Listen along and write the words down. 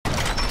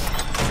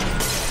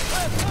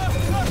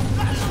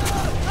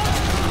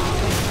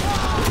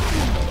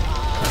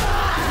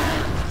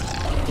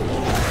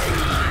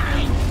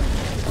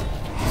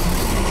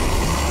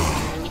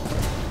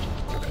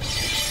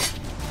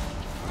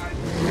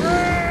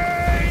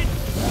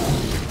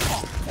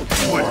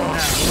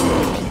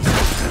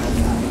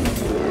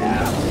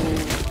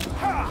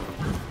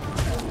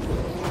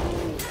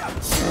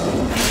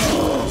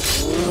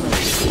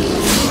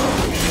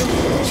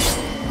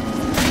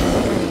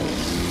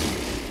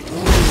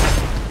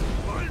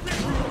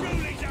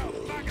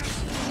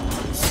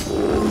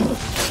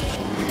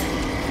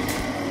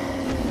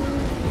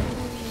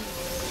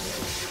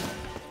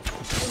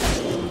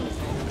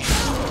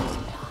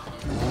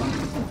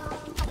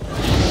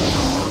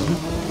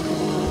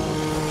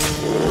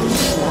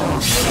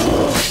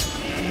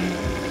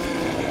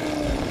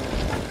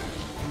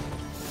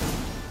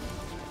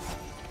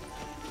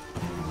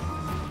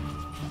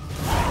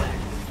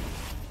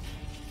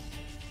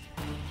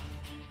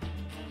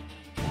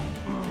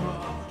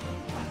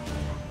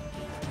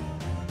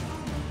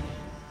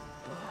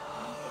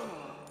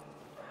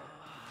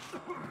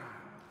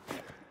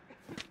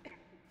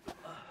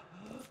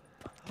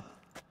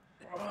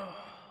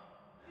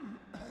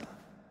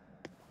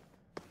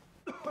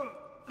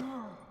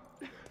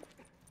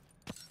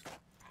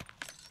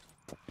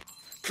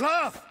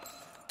Cloth!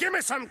 Give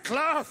me some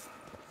cloth!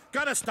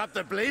 Gotta stop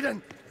the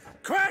bleeding!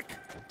 Quick!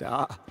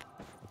 Da.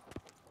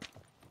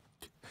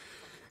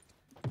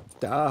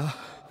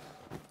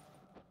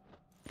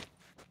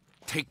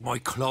 Take my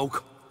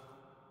cloak.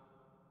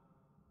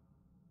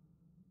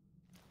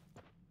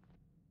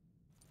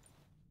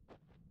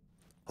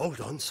 Hold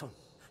on, son.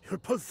 You'll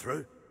pull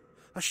through.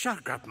 A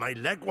shark grabbed my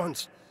leg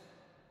once.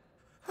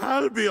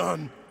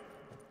 Albion!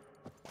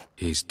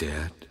 He's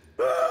dead.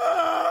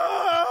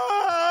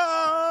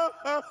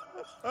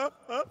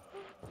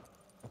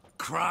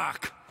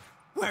 Crack!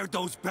 Where'd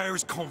those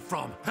bears come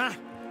from, huh?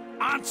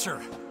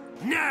 Answer!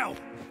 Now!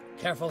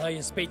 Careful how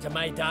you speak to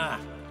my dad.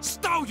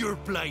 Stow your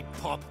blade,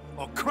 pup,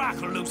 or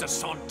Crack will lose a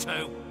son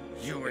too.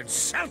 You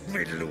insult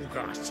me,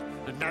 Lugos,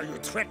 and now you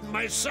threaten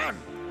my son.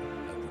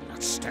 I will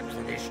not stand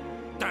for this.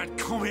 Dad,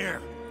 come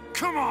here.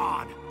 Come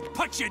on!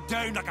 Put you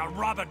down like a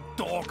rabid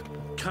dog.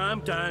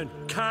 Calm down.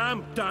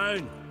 Calm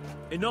down.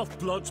 Enough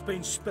blood's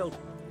been spilt.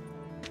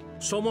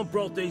 Someone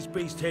brought these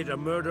beasts here to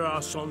murder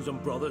our sons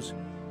and brothers.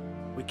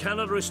 We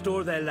cannot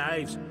restore their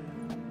lives.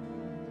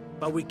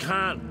 But we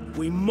can.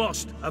 We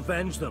must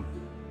avenge them.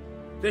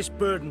 This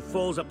burden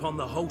falls upon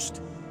the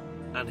host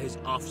and his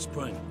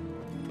offspring.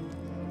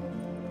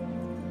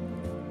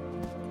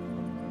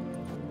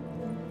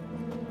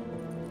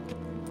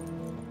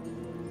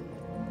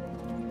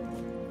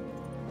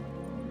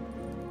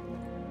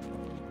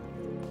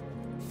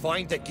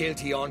 Find the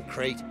guilty on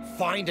Crete,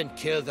 find and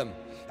kill them,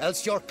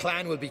 else your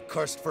clan will be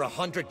cursed for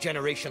 100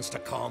 generations to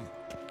come.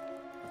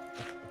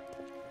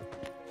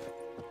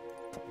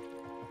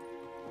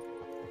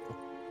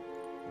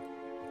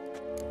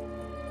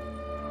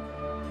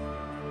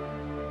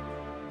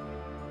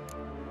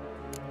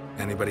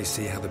 Anybody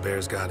see how the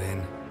bears got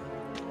in?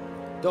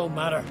 Don't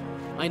matter.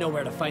 I know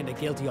where to find the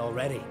guilty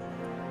already.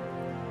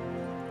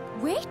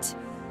 Wait!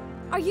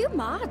 Are you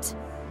mad?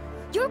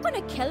 You're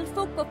gonna kill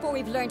folk before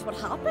we've learned what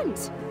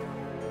happened.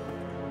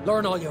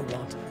 Learn all you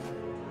want.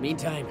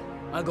 Meantime,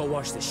 I'll go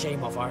wash the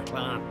shame off our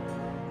clan.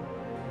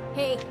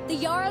 Hey, the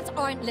Jarls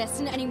aren't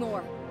listening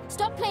anymore.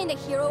 Stop playing the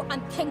hero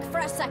and think for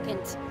a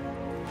second.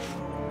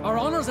 Our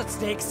honor's at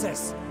stake,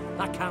 sis.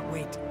 I can't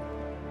wait.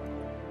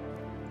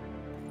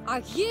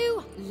 Are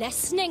you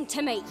listening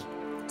to me?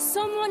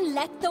 Someone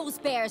let those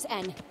bears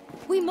in.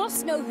 We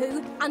must know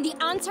who, and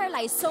the answer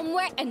lies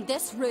somewhere in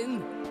this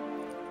room.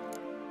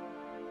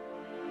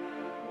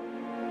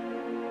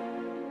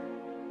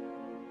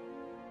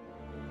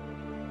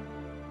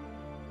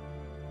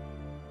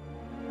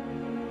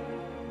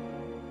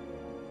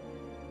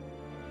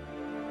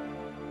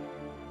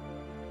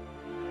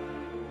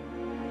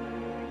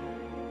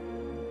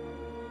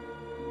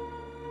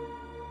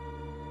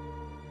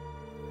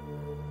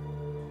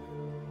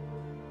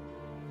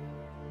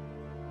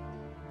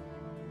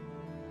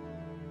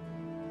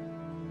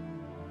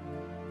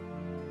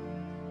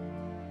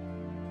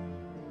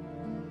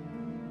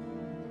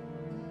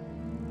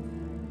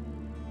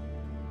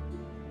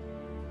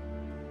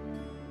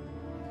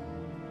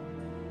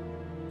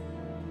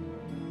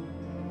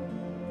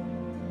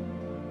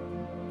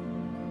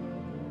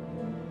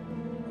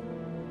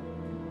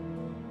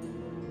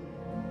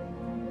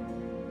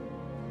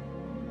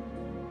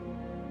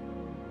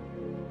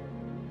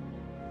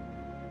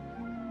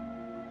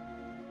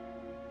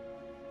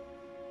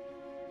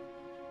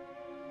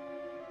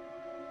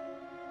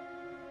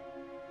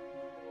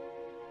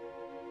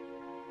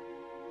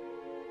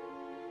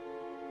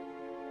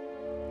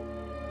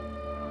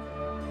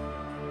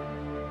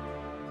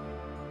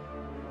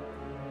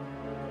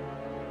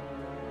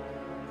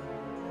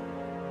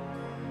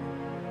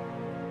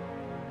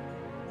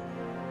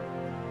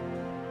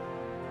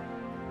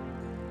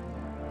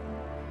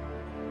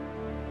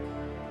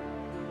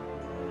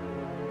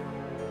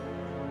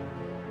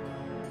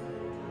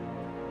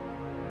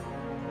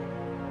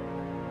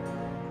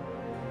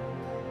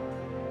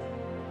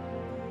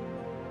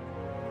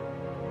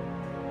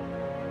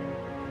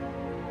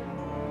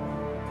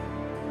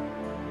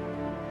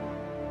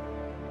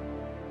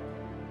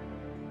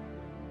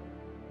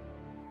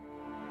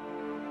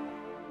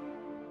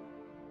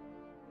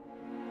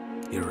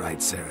 You're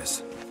right,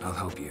 Ceres. I'll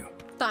help you.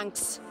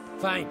 Thanks.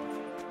 Fine.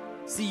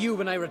 See you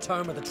when I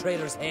return with the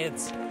traitors'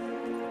 heads.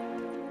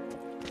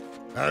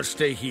 I'll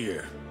stay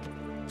here.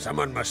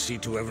 Someone must see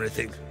to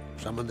everything.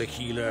 Summon the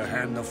healer,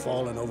 hand the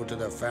fallen over to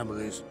their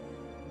families.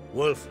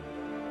 Wolf,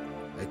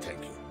 I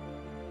thank you.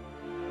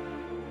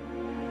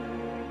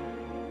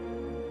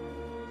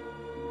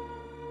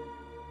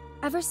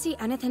 Ever see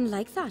anything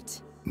like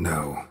that?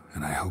 No,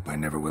 and I hope I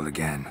never will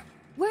again.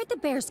 Where'd the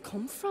bears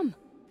come from?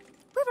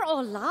 We were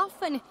all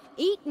laughing,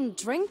 eating,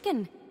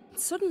 drinking.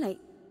 Suddenly,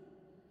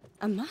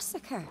 a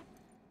massacre.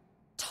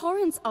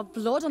 Torrents of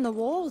blood on the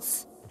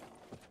walls.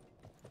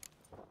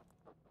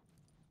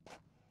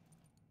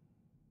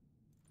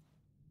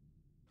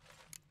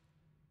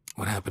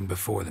 What happened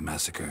before the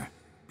massacre?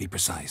 Be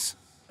precise.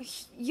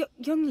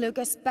 Young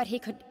Lucas bet he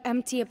could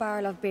empty a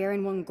barrel of beer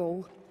in one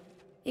go.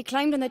 He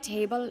climbed on the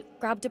table,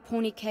 grabbed a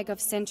pony keg of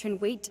Centron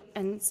wheat,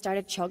 and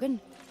started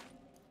chugging.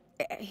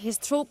 His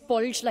throat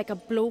bulged like a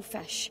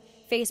blowfish,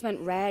 face went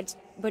red,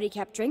 but he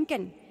kept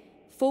drinking.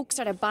 Folks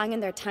started banging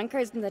their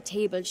tankards on the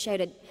table,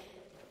 shouted,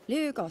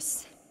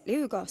 Lugos,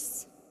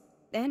 Lugos.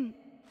 Then,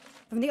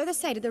 from the other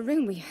side of the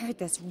room, we heard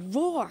this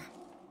roar.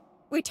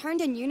 We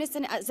turned in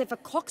unison as if a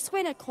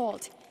coxswain had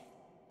called.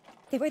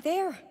 They were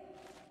there.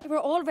 They were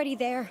already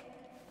there.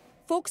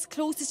 Folks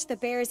closest to the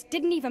bears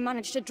didn't even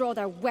manage to draw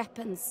their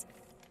weapons.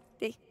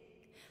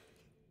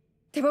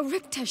 They were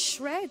ripped to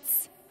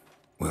shreds.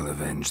 We'll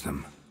avenge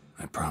them,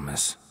 I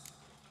promise.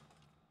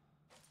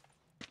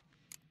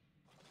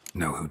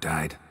 Know who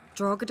died?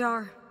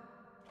 Drogadar,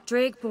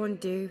 Drakeborn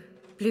Du,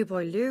 Blue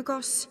Boy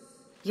Lugos,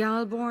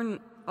 Yalborn,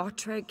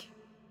 Ottrig.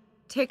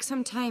 Take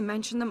some time,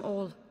 mention them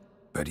all.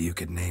 But you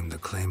could name the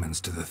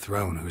claimants to the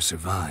throne who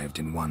survived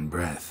in one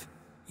breath.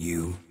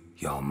 You,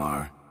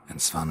 Hjalmar, and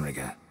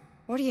Svanrige.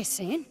 What are you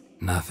saying?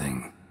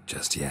 Nothing,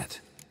 just yet.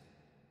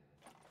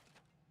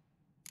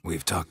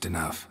 We've talked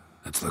enough.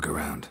 Let's look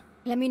around.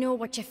 Let me know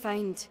what you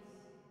find.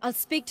 I'll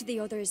speak to the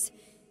others.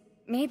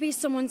 Maybe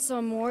someone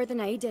saw more than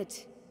I did.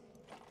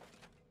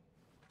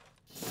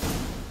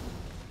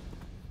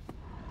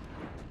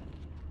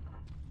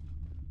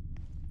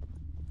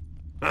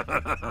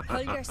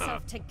 Pull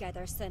yourself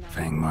together, sinner.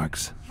 Fang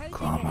marks, How'd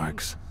claw you get in?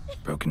 marks,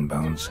 broken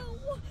bones.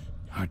 No.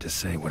 Hard to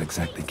say what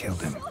exactly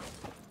killed him.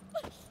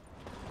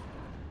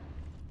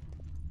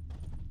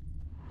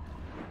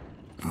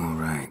 All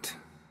right.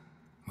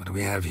 What do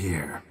we have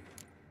here?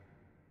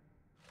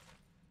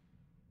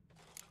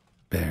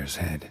 Bear's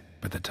head,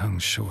 but the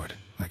tongue's short,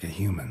 like a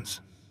human's.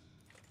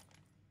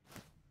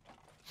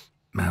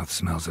 Mouth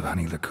smells of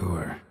honey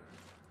liqueur.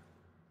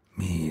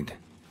 Mead.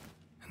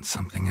 And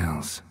something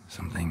else.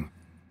 Something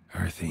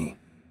earthy.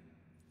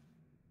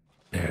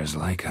 Bears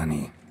like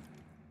honey.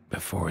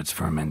 Before it's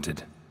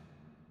fermented.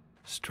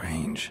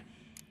 Strange.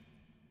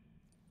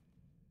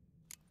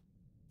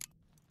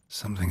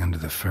 Something under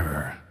the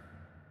fur.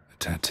 A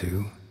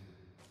tattoo?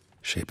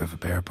 Shape of a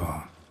bear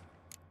paw.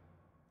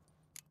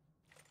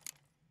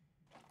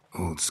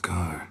 Old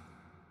scar.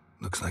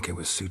 Looks like it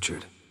was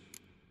sutured.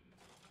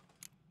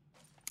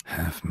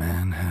 Half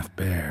man, half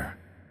bear.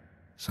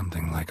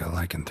 Something like a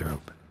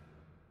lycanthrope.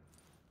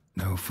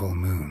 No full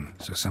moon,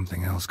 so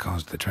something else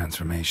caused the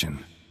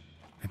transformation.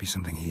 Maybe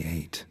something he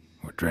ate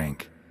or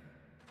drank.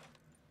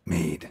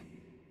 Mead.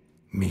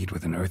 Mead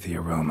with an earthy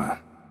aroma.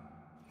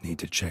 Need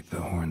to check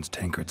the horns,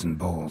 tankards, and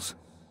bowls.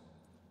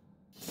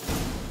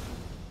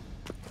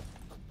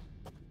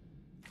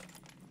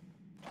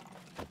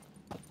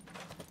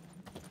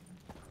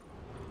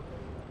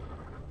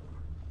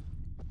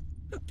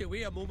 Look, do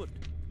we a moment?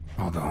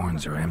 All the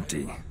horns are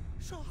empty.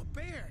 Saw a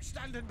bear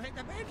standing by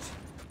the bench.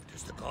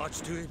 Does the gods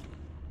do it?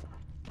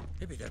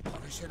 Maybe they're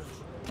punishing us.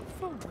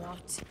 For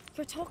what?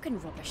 You're talking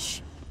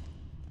rubbish.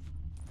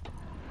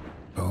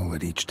 Bowl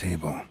at each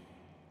table.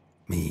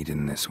 Mead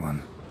in this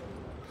one.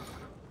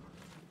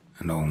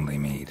 And only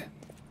mead.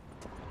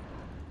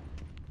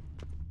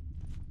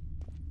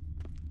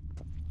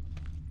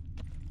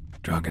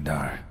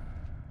 Drogadar.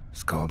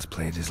 Skald's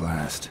played his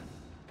last.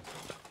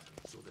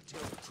 So the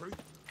tale of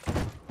truth.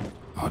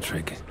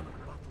 Ottrig.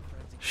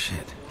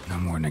 Shit, no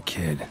more than a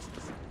kid.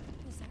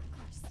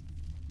 Berserkers.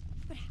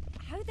 But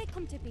how'd they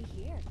come to be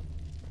here?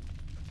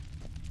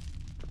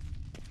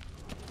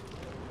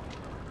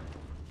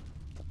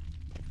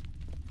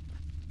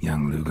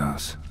 Young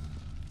Lugos.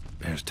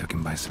 Bears took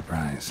him by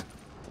surprise.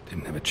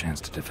 Didn't have a chance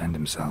to defend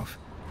himself.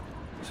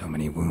 So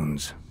many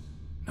wounds.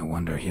 No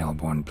wonder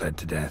Hjalborn bled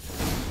to death.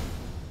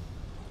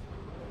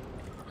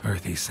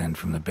 Earthy scent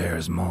from the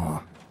bear's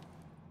maw.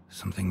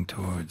 Something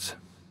towards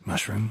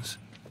mushrooms?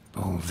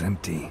 Bowls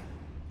empty,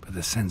 but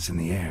the scent's in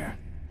the air.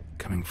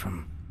 Coming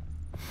from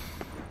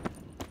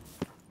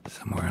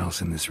somewhere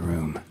else in this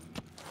room.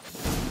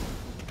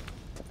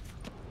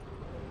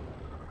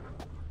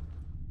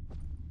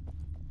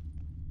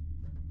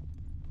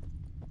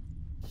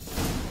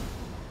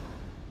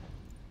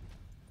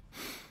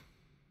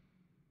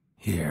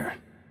 Here.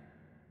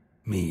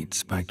 Mead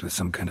spiked with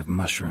some kind of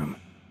mushroom.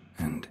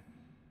 And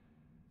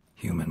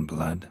human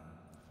blood.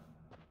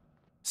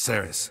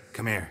 Ceres,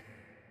 come here.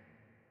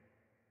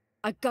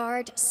 A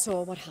guard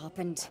saw what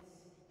happened.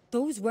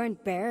 Those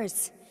weren't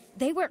bears.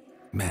 They were...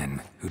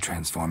 Men who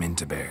transform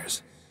into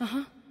bears.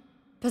 Uh-huh.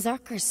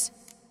 Berserkers.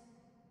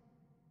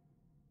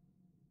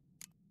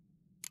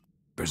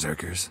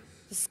 Berserkers?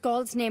 The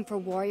Skald's name for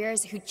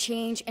warriors who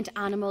change into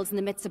animals in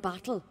the midst of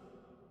battle.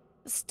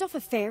 The stuff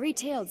of fairy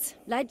tales,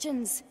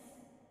 legends.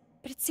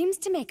 But it seems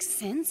to make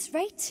sense,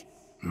 right?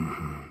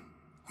 Mm-hmm.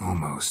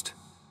 Almost.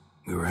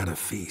 We were at a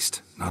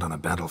feast, not on a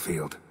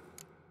battlefield.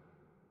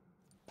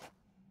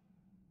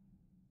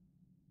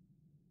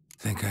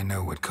 Think I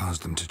know what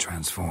caused them to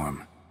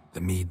transform. The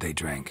mead they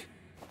drank.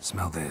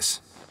 Smell this.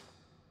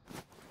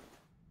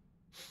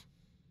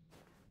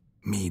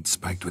 Mead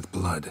spiked with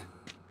blood.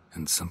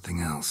 And something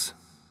else.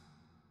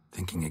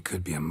 Thinking it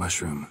could be a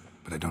mushroom,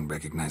 but I don't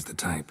recognize the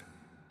type.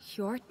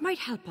 Hjort might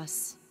help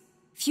us.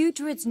 Few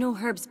druids know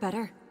herbs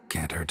better.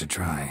 Can't hurt to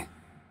try.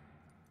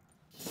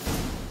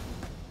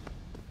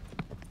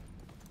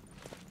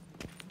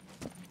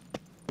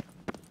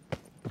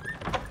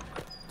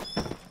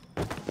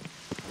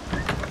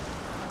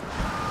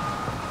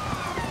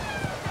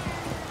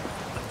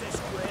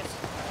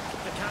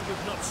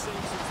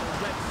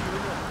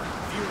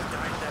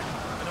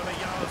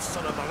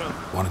 son of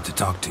a... Wanted to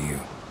talk to you.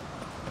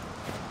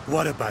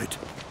 What about?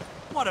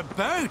 What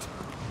about?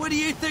 What do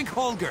you think,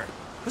 Holger?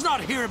 Is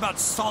not here about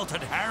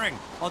salted herring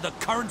or the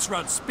currents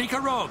round Speaker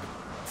Rug.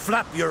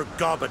 Flap your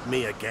gob at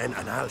me again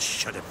and I'll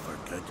shut it for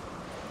good.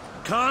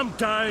 Calm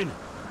down.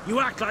 You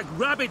act like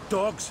rabid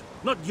dogs,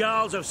 not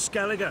Jarls of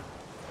Skellige.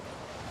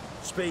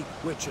 Speak,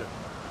 Witcher.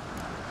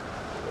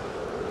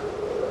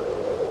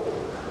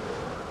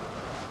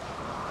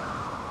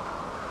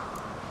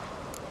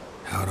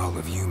 How'd all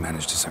of you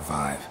manage to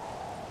survive?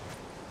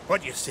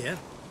 What you saying?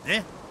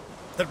 Eh?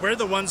 That we're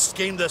the ones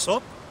schemed this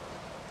up?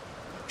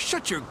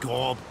 Shut your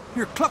gob.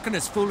 You're clucking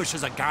as foolish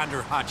as a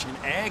gander hatching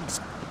eggs.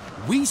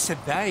 We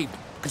survived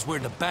because we're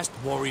the best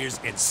warriors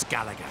in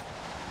Skellige.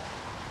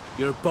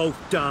 You're both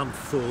damn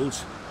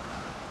fools.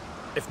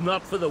 If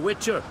not for the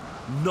Witcher,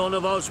 none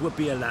of us would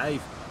be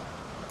alive.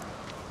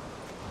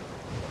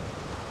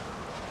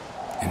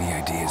 Any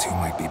ideas who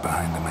might be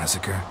behind the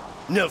massacre?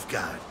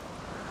 Nilfgaard.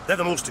 They're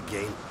the most to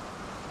gain.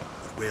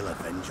 But we'll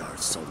avenge our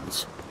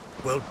sons.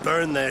 We'll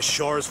burn their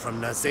shores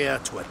from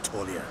Nazea to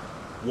Atolia.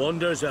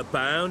 Wonders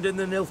abound in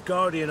the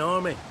Nilfgaardian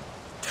army.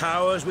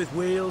 Towers with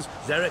wheels,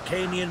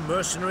 Zerrikanian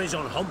mercenaries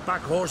on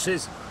humpback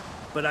horses.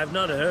 But I've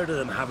not heard of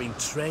them having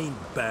trained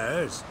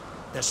bears.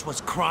 This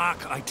was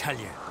crack, I tell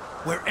you.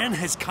 We're in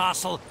his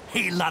castle,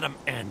 he let him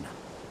in.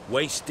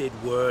 Wasted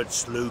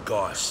words,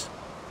 Slugos.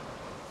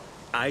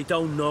 I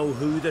don't know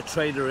who the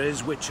traitor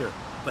is, Witcher,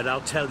 but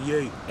I'll tell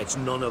you, it's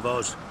none of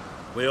us.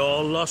 We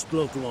all lost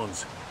loved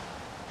ones.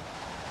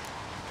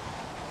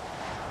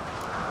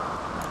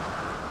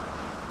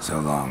 So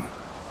long.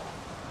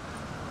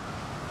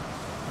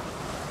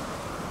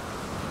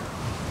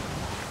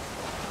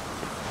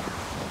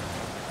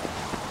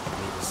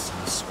 May the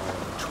sea swallow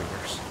the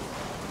traitors.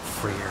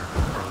 Freyr,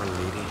 our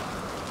lady.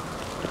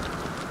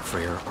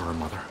 Freyr, our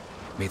mother.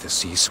 May the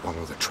sea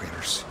swallow the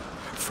traitors.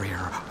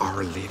 Freyr,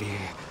 our lady.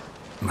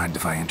 Mind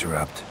if I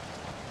interrupt?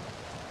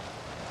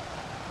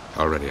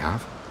 Already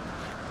have?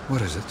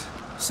 What is it?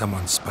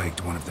 Someone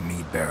spiked one of the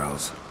mead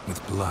barrels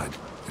with blood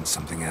and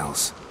something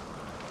else.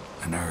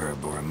 An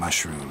herb or a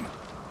mushroom.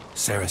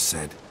 Sarah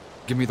said...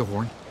 Give me the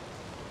horn.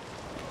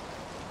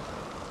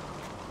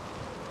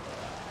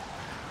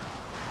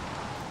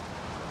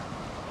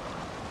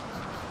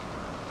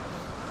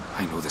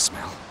 I know the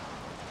smell.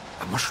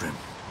 A mushroom.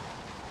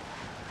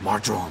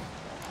 Marjoram.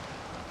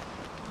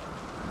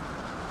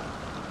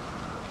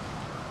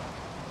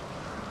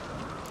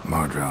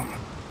 Mardrome.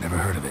 Never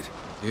heard of it.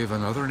 You have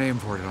another name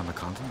for it on the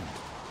continent.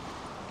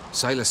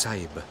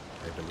 Psilocybe,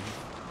 I believe.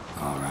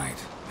 All right.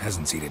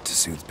 Hasn't eaten it to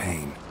soothe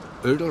pain.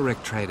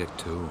 Udalric tried it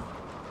too,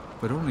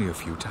 but only a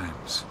few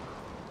times.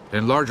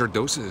 In larger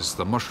doses,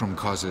 the mushroom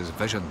causes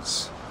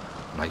visions,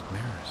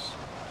 nightmares.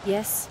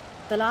 Yes,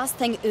 the last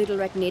thing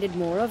Udalric needed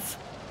more of.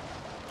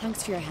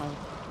 Thanks for your help.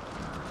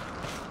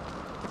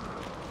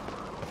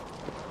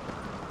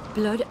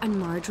 Blood and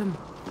marjoram.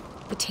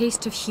 The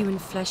taste of human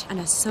flesh and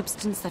a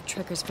substance that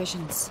triggers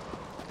visions.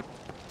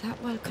 That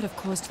well could have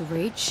caused the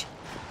rage.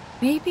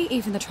 Maybe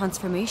even the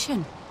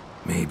transformation.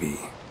 Maybe.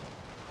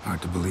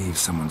 Hard to believe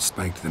someone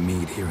spiked the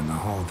mead here in the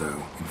hall,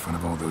 though, in front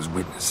of all those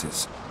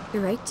witnesses.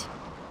 You're right.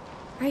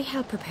 I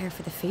helped prepare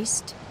for the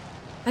feast.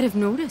 I'd have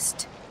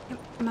noticed. It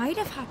might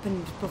have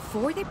happened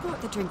before they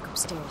brought the drink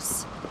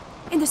upstairs.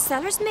 In the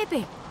cellars,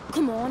 maybe?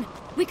 Come on,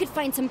 we could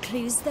find some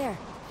clues there.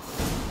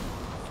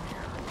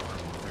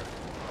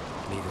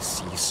 May the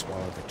sea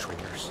swallow the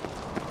traitors.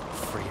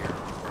 Freyr,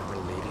 our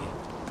lady.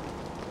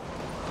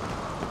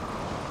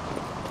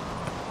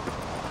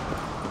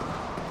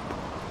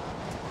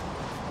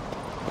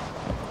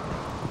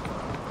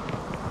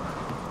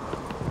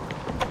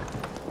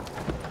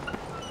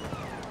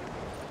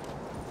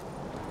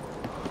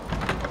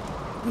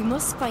 We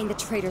must find the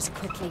traitors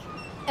quickly.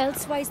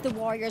 Elsewise, the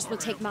warriors will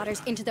take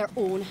matters into their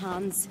own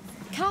hands.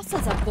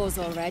 Castle's abuzz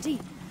already.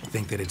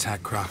 Think they'd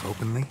attack Croc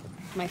openly?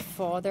 My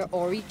father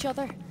or each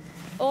other.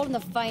 All in the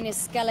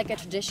finest Skellige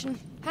tradition.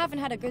 Haven't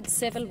had a good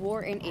civil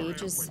war in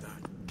ages.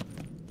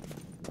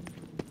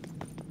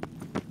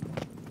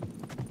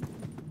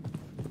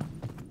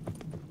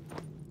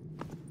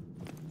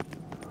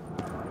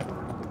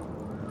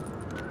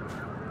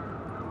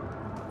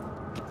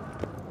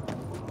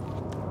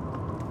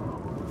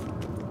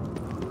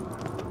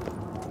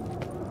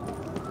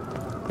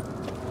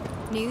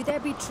 Knew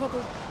there'd be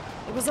trouble.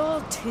 It was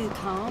all too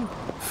calm.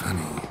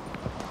 Funny.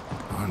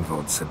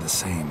 Arnvold said the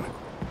same.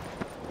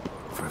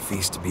 For a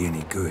feast to be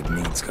any good,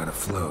 mead's gotta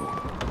flow,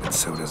 but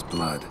so does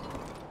blood.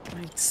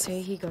 I'd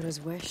say he got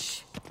his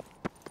wish.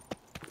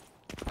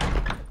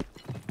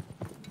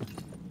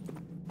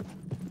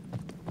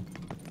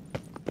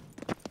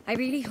 I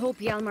really hope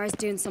Hjalmar's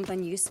doing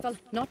something useful,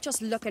 not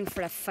just looking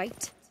for a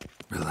fight.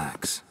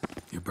 Relax.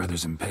 Your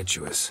brother's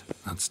impetuous,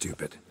 not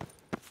stupid.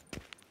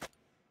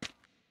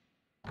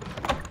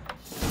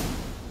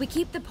 We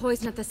keep the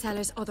poison at the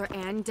cellar's other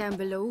end down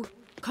below.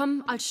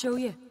 Come, I'll show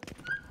you.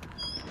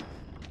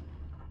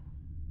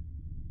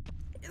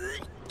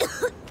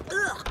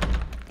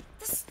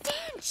 The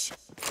stench!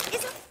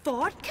 Is it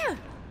vodka?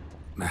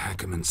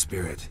 Mahakaman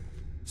spirit.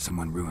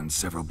 Someone ruined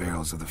several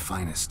barrels of the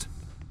finest.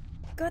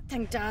 Good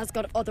thing Dad's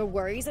got other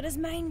worries in his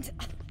mind.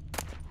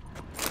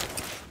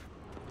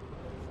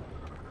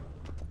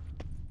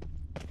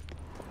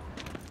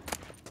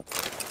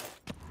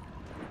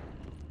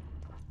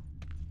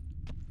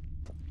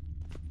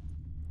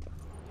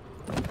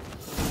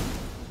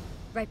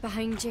 Right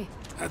behind you.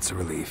 That's a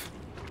relief.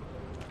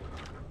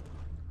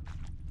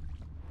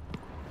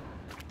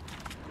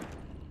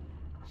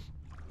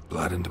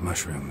 Blood and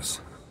mushrooms.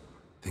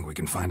 Think we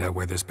can find out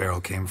where this barrel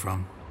came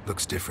from?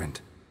 Looks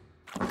different.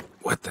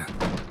 What the?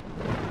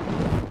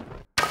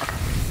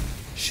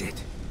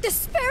 Shit. The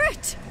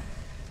spirit!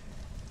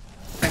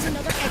 There's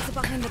another exit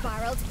behind the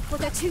barrels,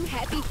 but they're too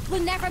heavy.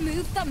 We'll never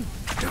move them.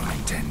 Don't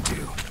intend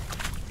to.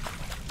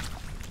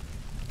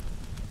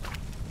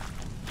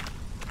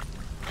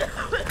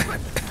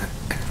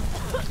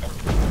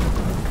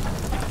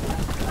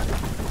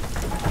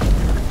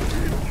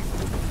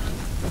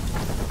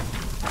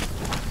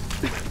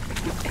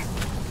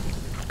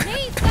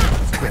 Leave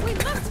that! We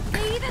must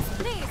flee this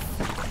place!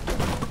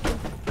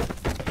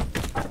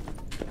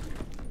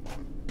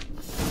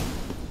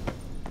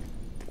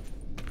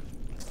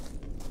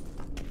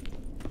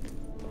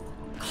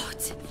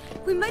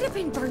 God, we might have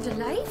been burned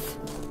alive.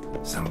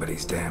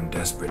 Somebody's damn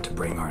desperate to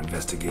bring our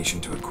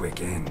investigation to a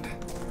quick end.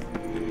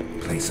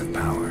 Place of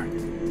power.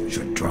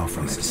 Should draw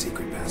from it a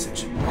secret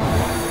passage.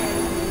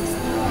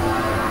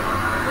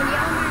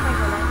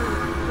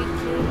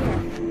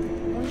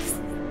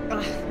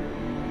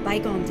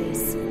 Bygone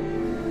days.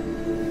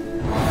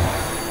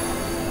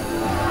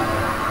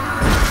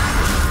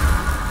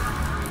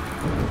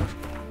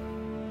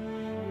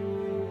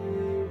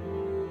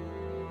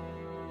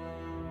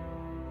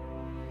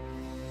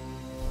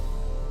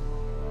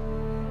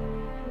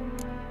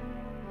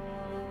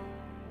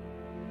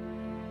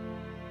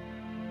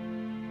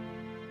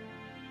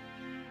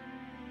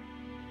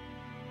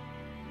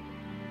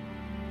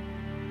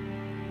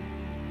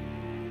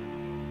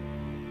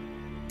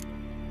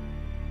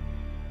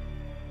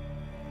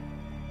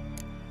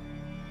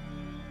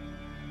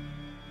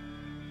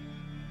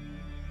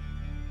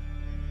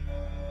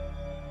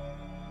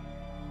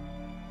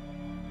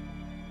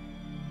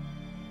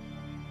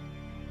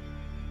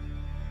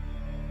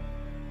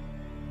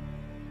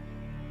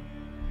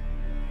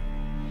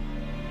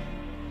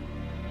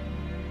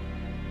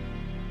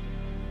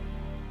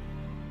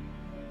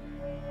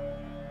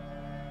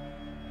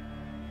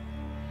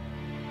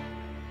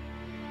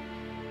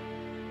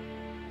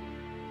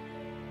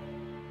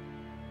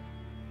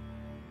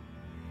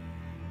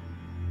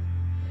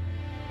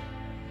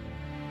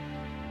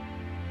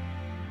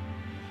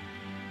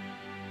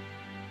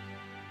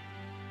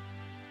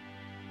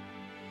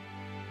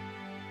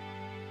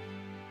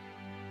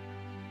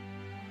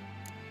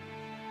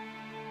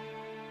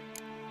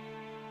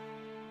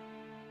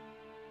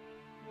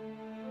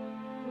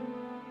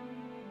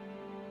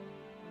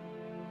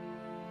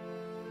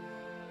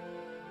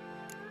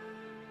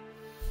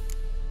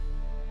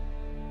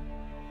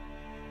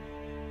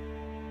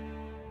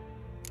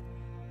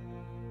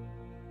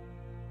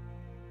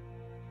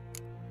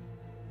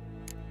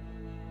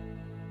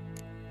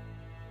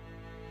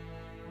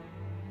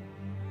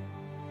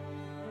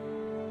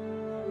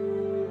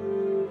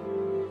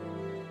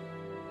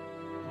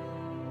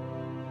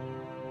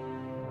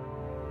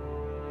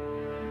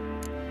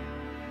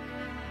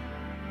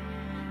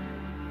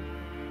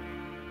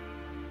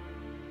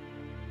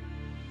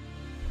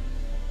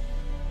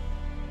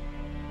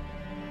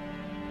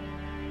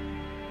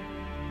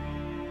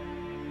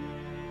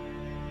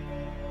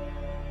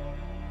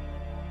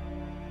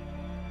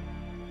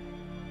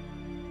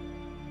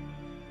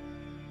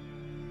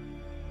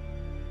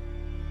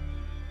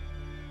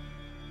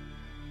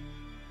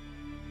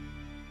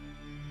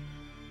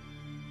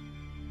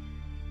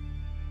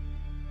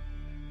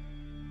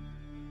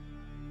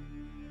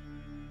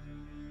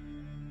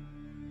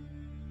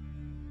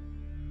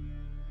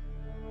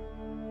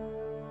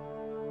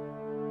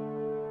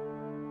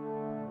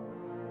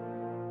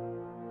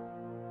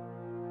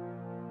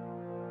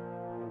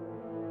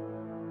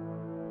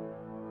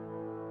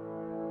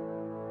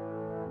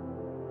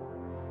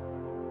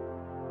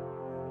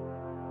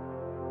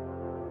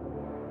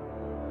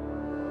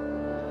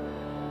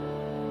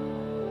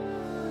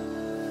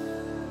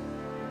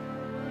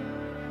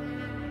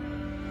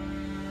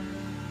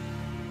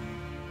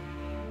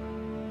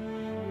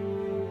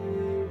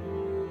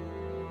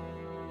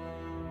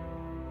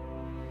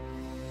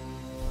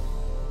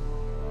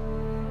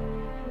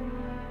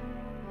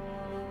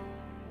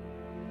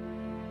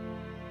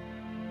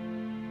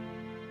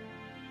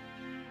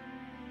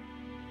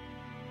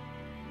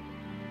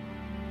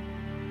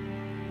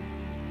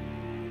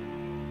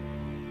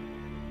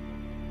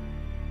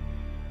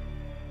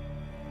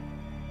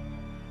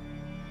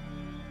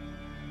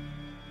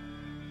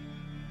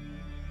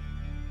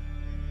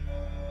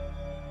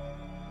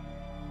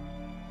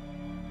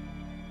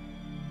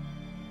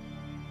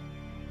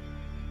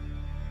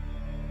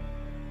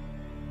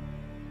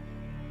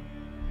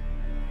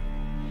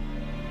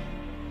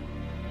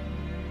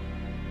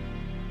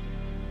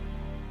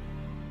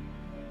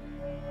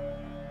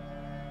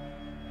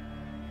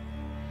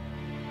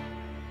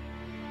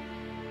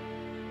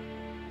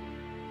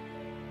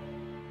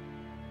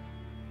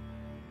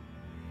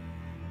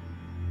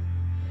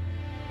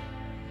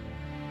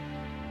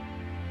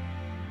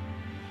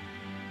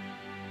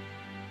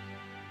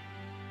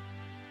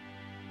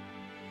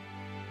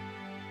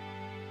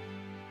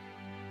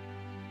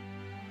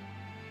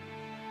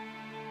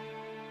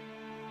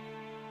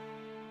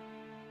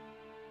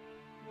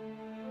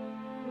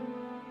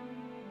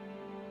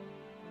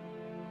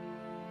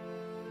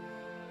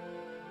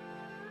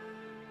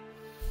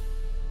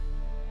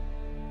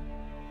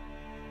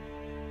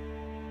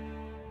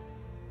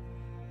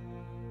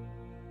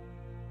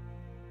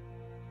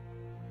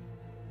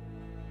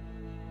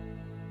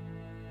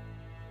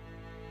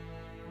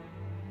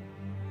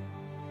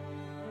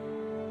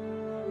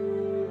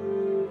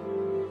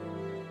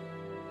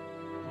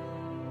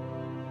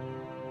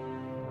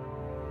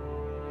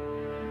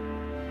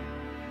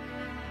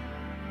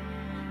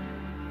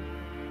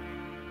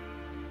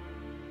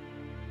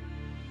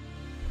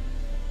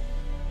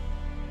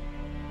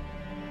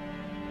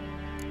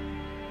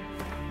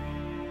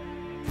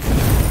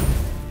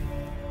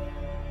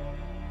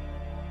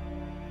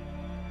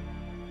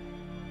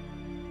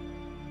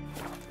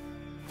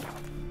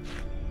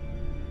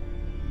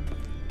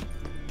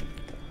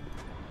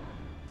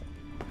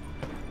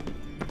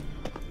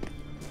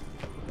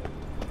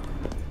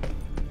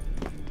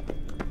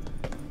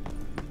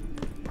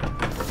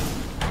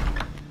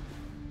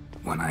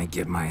 I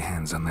get my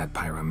hands on that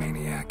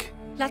pyromaniac?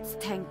 Let's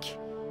think.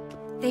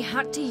 They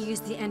had to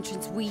use the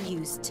entrance we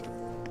used.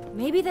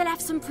 Maybe they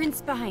left some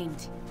prints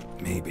behind.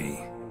 Maybe.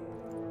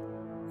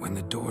 When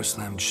the door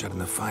slammed shut and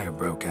the fire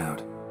broke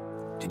out,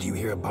 did you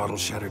hear a bottle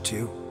shatter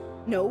too?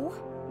 No,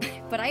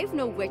 but I've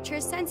no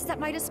Witcher senses at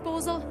my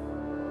disposal.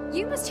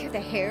 You must hear the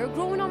hair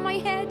growing on my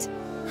head.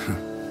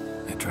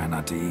 I try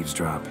not to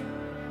eavesdrop.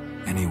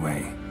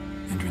 Anyway,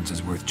 entrance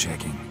is worth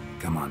checking.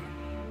 Come on.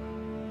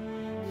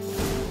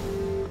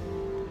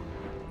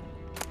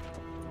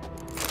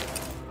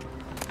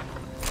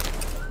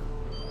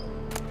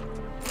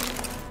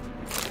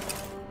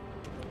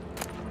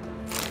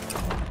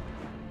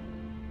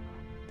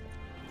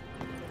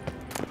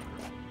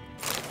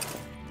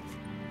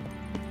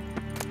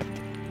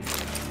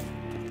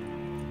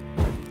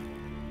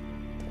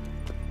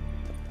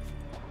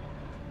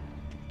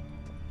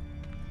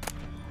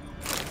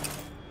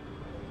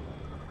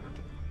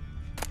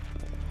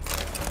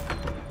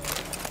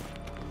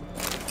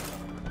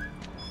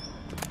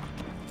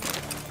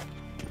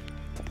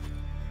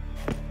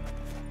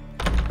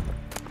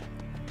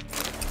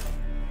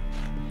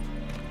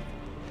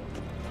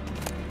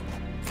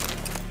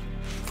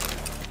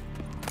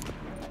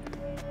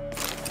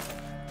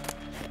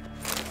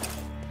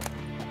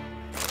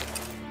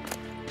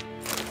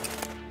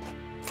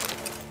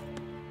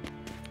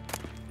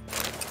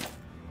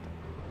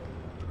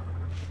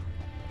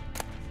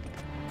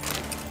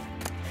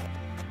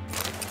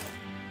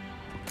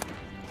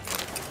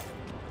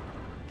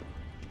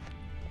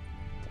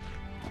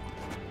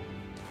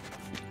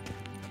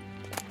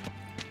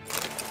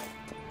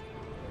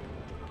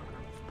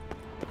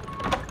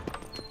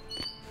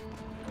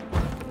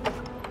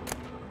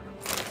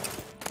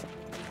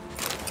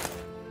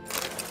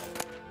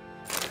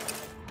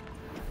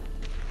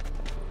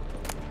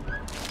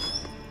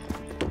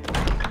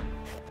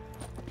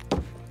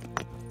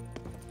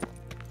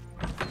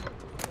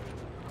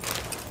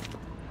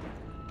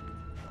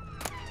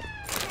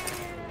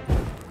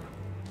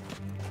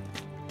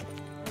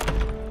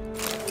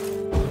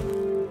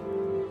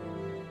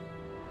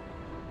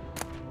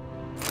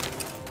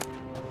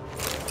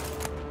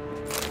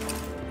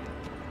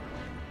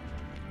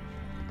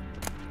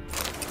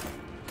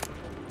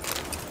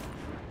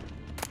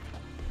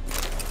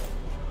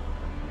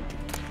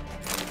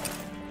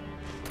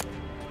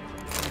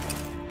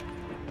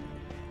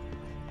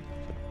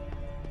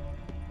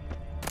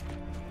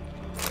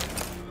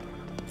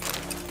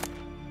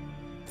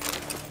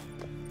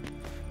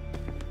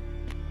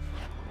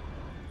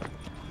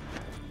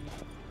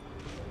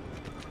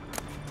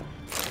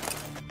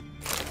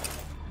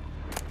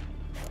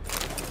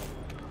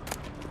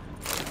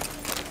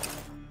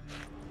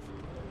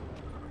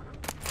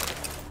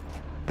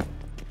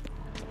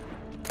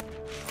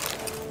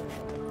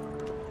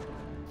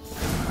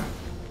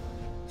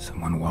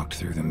 Someone walked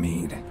through the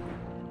mead.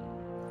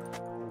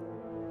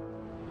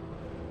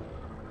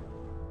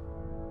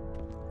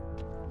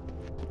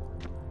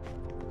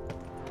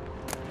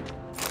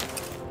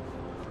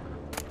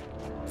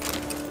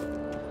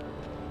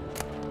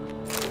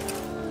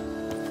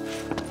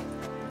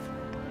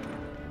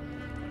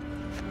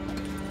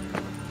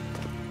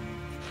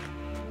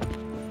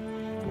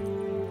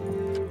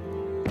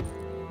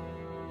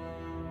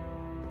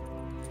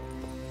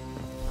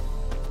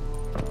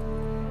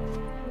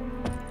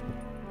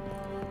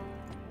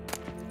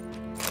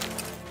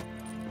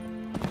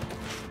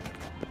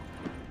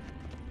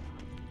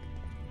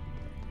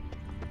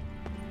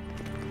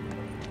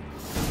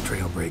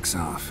 Trail breaks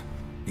off.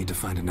 Need to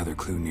find another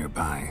clue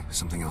nearby,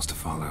 something else to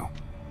follow.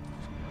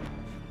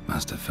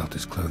 Must have felt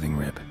his clothing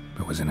rip,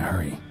 but was in a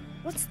hurry.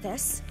 What's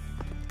this?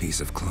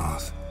 Piece of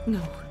cloth.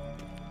 No,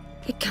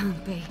 it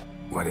can't be.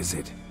 What is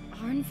it?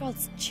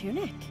 Arnvald's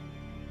tunic.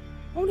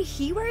 Only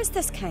he wears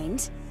this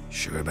kind.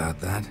 Sure about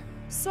that?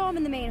 Saw him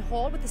in the main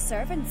hall with the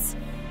servants.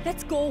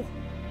 Let's go.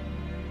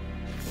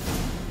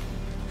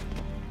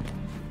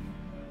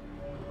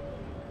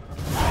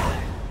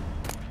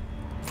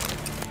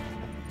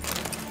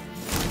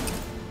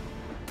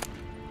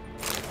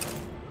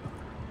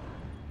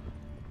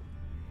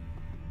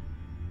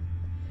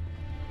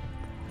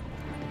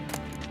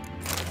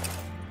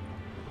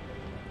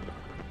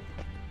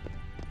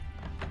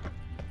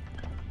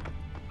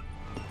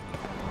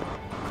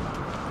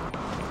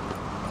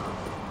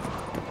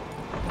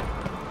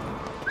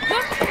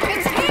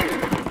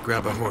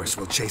 Grab a horse,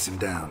 we'll chase him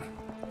down.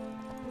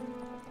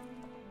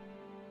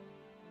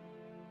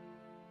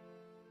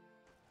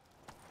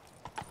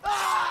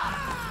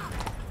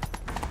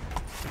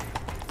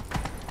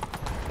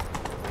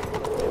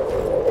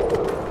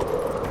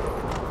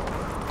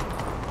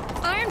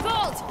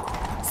 Arnvald!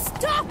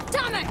 Stop,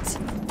 damn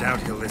it!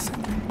 Doubt he'll listen.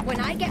 When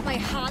I get my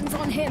hands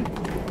on him...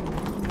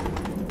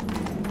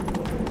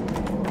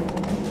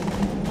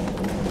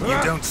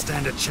 You don't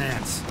stand a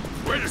chance.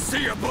 Way to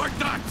see you, black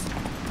nuts!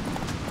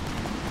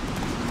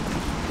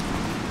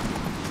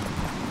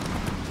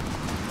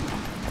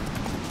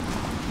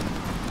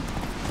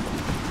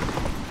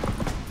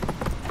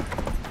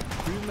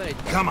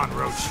 Come on,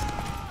 Roach.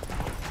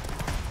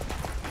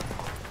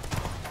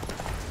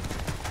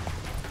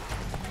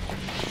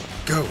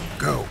 Go,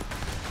 go.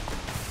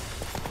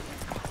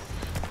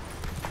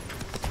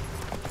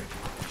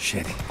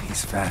 Shit,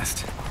 he's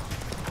fast.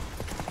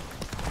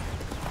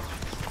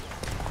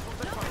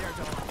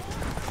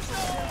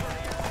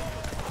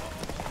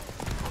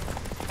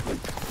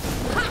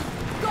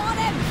 Got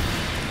him!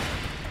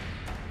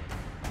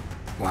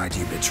 Why'd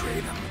you betray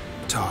them?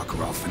 Talk,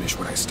 or I'll finish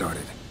what I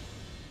started.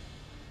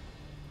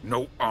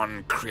 No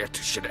uncreate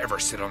should ever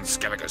sit on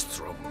Skellige's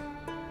throne.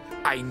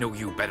 I know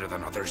you better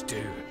than others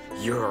do.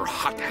 You're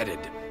hot-headed,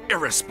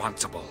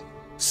 irresponsible.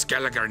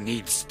 Skellige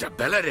needs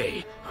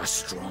stability, a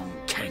strong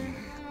king.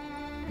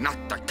 Not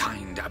the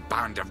kind a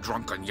band of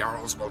drunken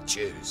jarls will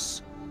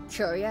choose.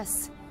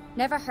 Curious.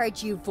 Never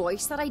heard you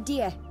voice that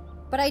idea.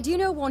 But I do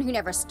know one who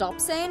never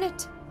stops saying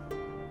it.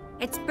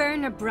 It's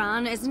Bernard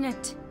Bran, isn't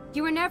it?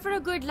 You were never a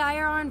good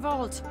liar,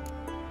 Arnvold.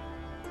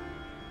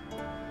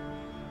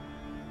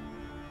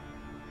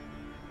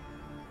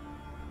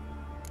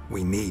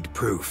 We need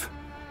proof.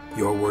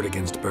 Your word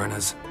against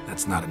Berna's,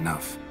 that's not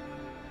enough.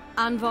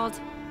 Arnvold,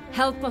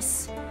 help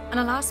us. And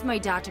I'll ask my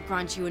dad to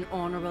grant you an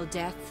honorable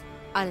death.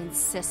 I'll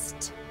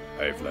insist.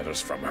 I've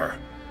letters from her.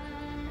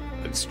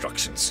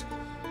 Instructions.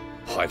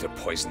 How to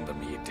poison the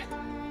mead.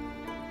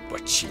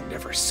 But she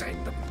never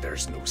signed them.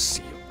 There's no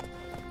seal.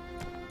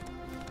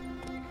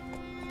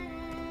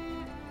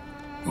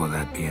 Will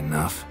that be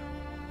enough?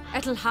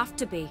 It'll have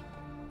to be.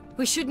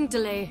 We shouldn't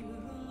delay.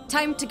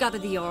 Time to gather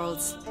the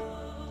Jarls.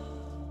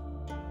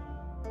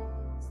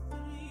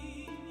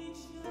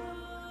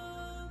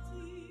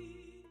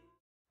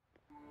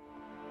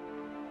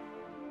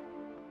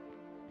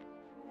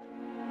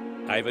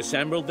 I've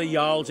assembled the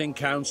Jarls in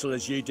council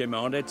as you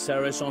demanded,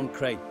 Ceres on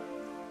Crate.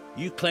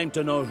 You claim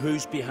to know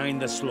who's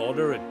behind the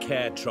slaughter at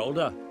Caer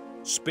Trolda.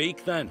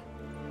 Speak then.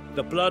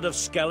 The blood of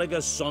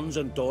Skellige's sons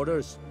and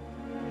daughters.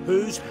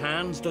 Whose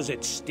hands does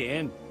it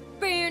stain?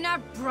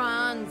 Bernard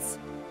Bran's.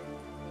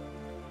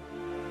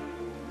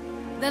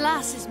 The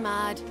lass is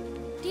mad.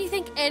 Do you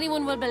think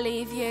anyone will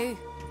believe you?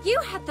 You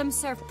had them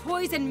serve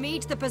poison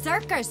mead to the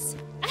berserkers.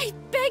 I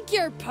beg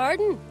your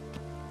pardon.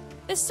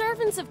 The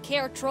servants of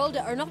Caer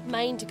Trolda are not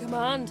mine to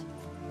command.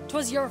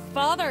 'Twas your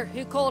father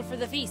who called for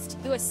the feast,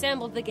 who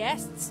assembled the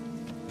guests.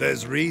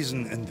 There's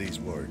reason in these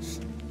words.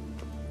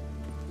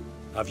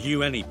 Have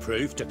you any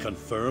proof to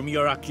confirm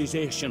your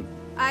accusation?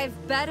 I've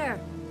better.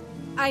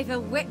 I've a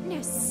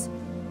witness.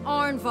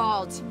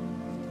 Arnvold.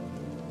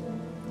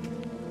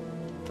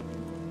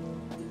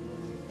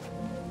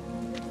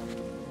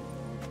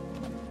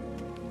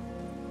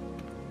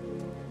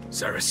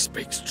 Ceres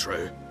speaks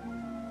true.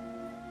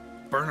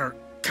 Bernard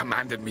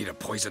commanded me to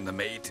poison the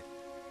maid.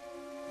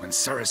 When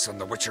Ceres and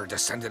the Witcher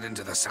descended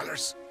into the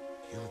cellars.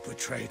 You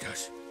betrayed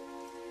us.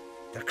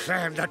 The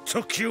clan that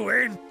took you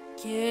in.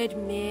 Good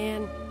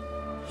man.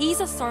 He's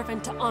a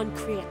servant to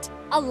Uncreate,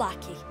 a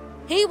lackey.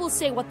 He will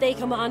say what they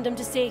command him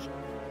to say.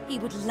 He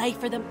would lie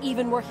for them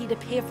even were he to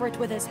pay for it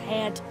with his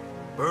head.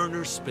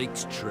 Bernard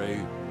speaks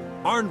true.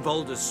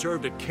 Arnvold has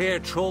served at Caer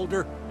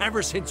Trolda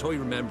ever since I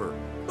remember.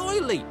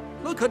 Loyally,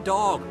 like a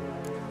dog.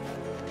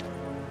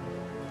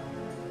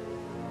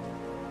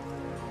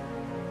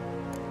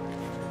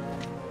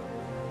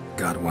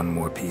 Got one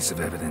more piece of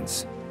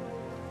evidence.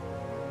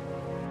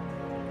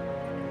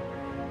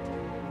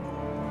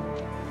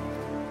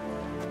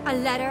 A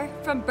letter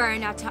from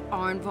Bernard to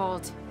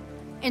Arnvold,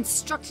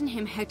 instructing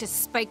him how to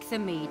spike the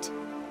mead.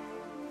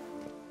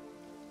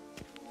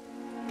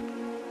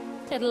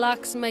 It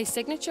lacks my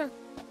signature.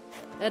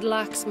 It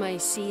lacks my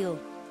seal.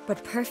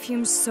 But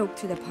perfume soaked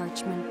through the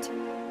parchment.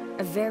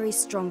 A very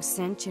strong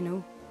scent, you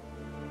know.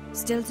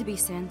 Still to be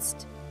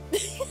sensed.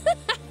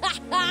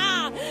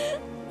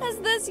 Is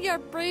this your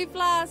proof,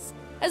 lass?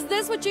 Is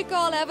this what you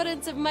call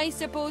evidence of my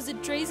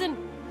supposed treason?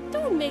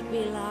 Don't make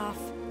me laugh.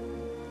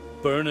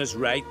 Berna's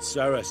right,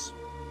 Ceres.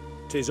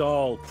 'Tis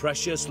all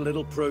precious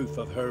little proof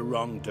of her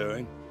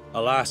wrongdoing.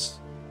 Alas,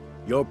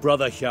 your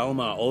brother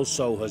Hjalmar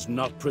also has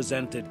not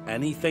presented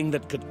anything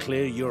that could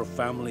clear your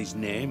family's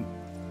name.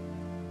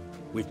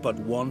 We've but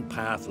one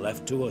path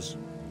left to us.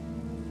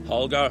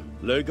 Holger,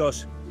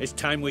 Lugos, it's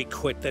time we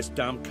quit this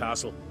damn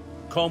castle.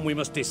 Come, we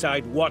must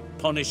decide what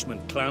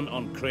punishment Clan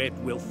Uncreate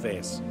will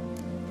face.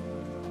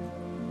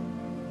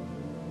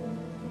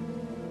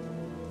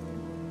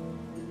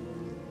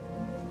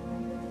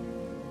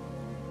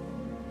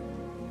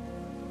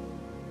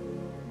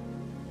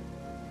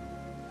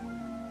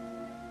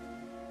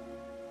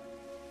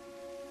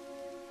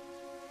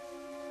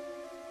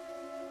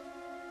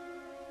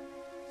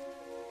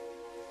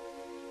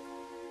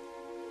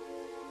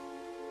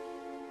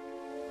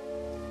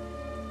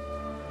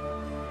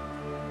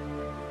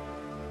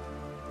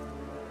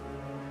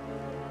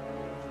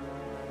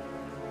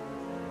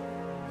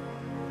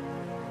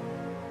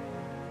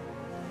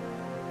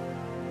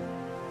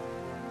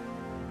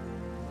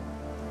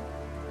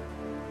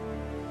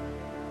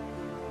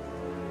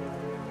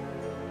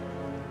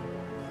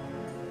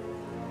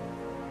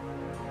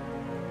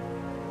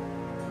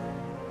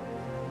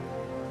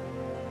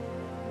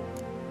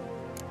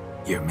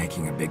 You're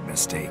making a big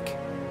mistake.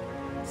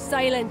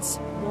 Silence,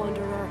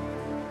 wanderer.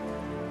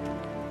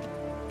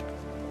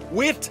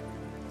 Wait!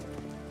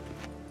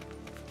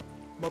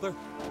 Mother,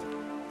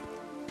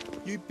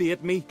 you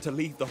bade me to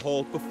leave the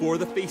hall before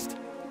the feast.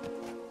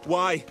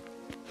 Why?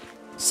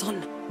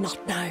 Son,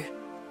 not now.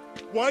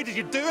 Why did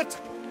you do it?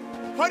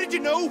 How did you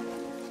know?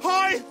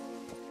 How?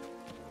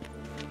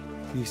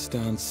 You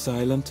stand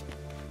silent.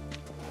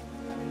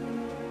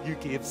 You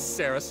gave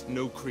Ceres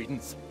no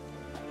credence.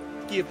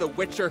 Gave the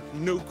Witcher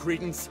no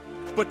credence.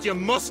 But you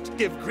must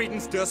give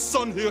credence to a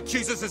son who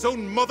accuses his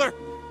own mother.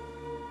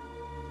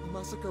 The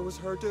massacre was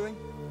her doing.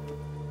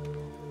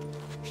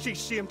 She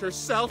shamed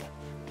herself,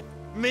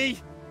 me,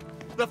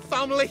 the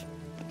family,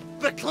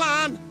 the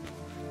clan.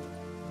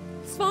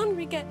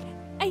 Svanrige,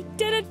 I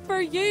did it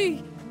for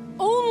you.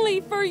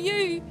 Only for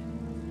you.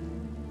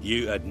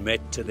 You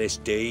admit to this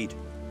deed.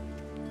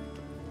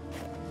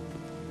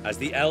 As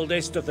the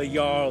eldest of the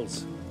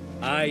Jarls,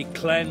 I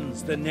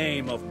cleanse the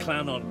name of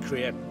Clan on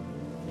Crete,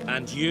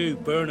 and you,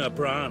 Burna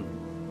Bran,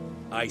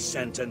 I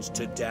sentence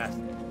to death.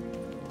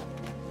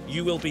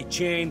 You will be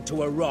chained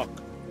to a rock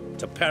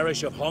to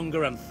perish of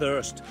hunger and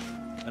thirst,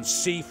 and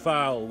sea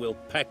fowl will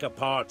peck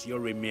apart your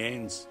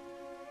remains.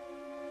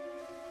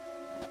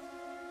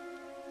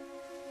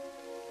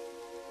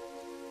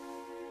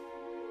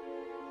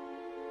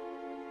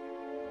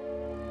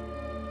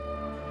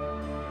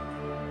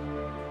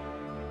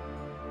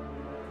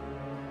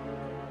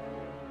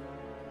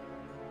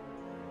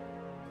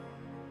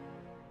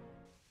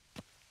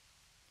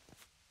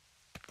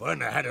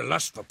 Burna had a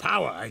lust for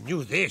power, I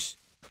knew this.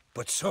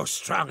 But so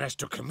strong as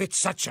to commit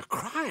such a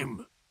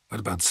crime. What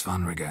about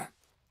Svanrige?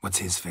 What's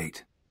his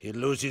fate? He'll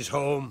lose his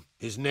home,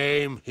 his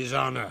name, his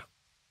honor.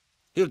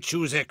 He'll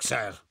choose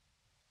exile.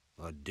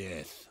 Or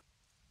death.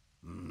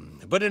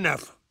 But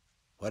enough.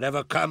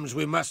 Whatever comes,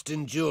 we must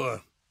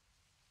endure.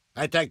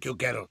 I thank you,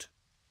 Geralt.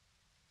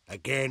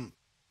 Again.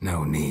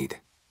 No need.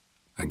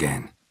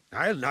 Again.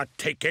 I'll not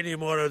take any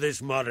more of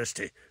this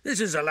modesty. This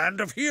is a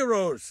land of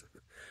heroes.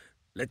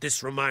 Let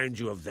this remind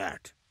you of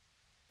that.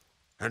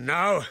 And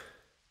now,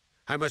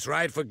 I must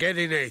ride for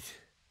Gedinate,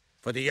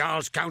 for the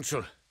Jarl's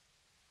Council.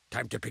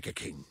 Time to pick a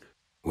king.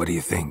 What do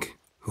you think?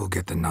 Who'll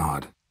get the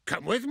nod?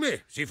 Come with me,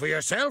 see for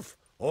yourself.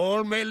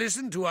 All may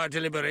listen to our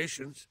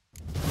deliberations.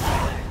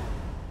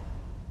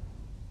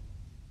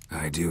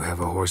 I do have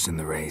a horse in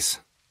the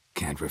race.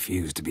 Can't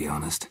refuse, to be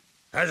honest.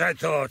 As I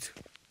thought.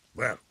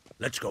 Well,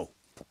 let's go.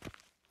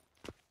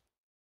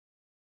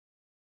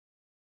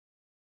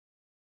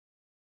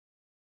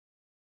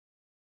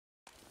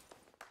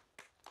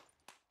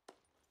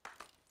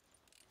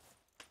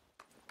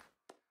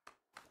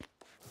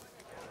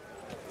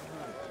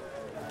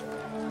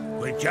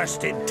 We're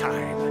just in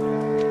time.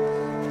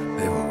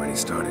 They've already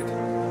started.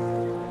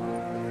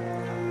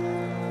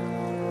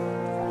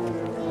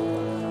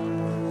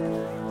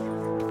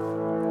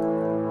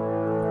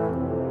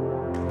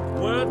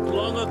 Weren't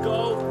long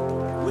ago,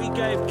 we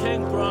gave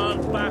King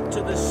Bran back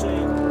to the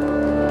sea.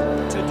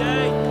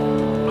 Today,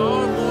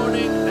 our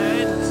mourning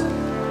ends.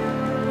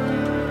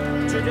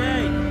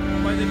 Today,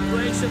 by the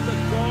grace of the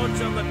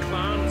gods and the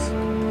clans,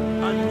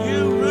 a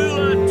new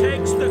ruler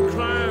takes the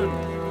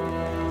crown.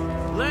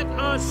 Let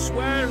us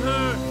swear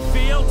her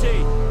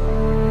fealty.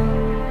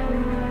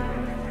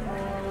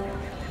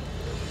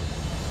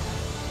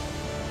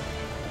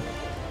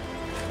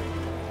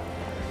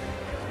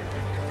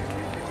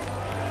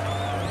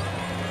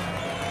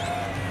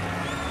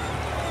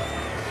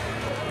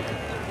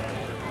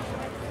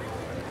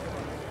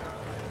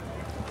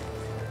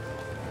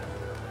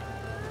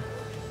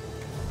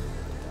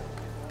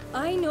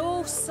 I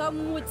know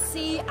some would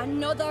see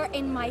another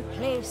in my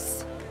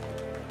place.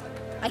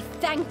 I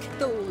thank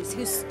those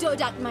who stood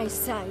at my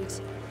side.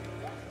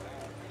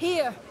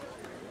 Here,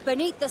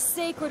 beneath the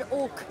sacred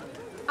oak,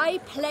 I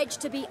pledge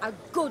to be a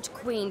good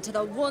queen to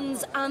the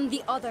ones and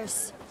the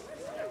others.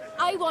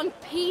 I want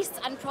peace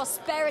and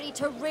prosperity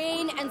to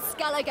reign in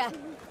Skellige.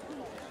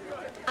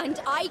 And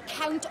I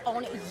count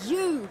on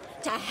you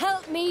to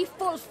help me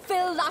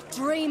fulfill that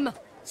dream.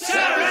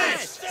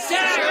 Ceres!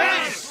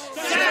 Ceres!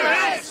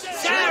 Ceres!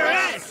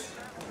 Ceres!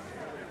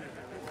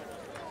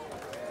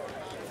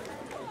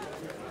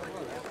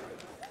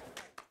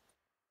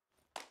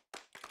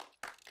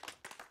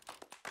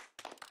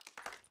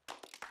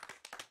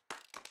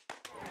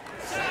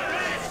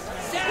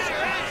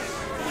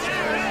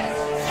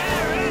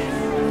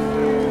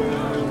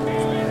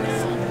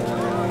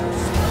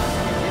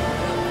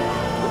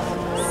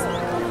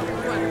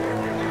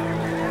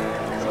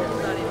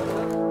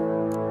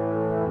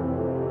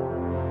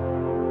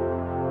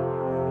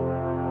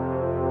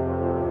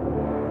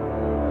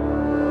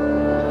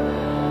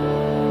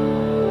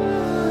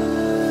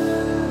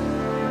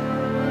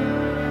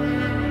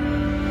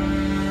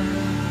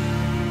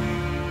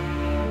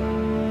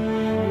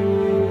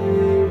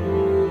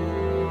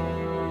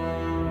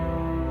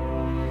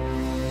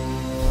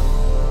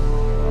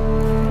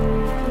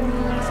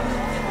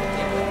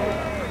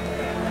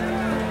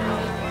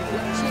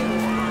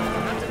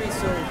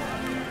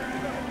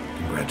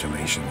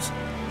 Congratulations.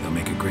 You'll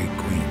make a great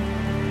queen.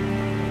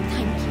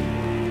 Thank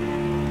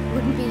you.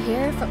 Wouldn't be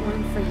here if it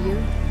weren't for you.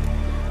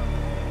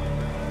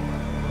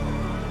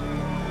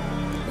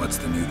 What's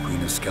the new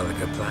Queen of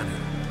Skellige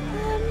planning?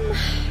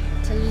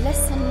 To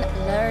listen,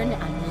 learn,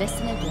 and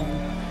listen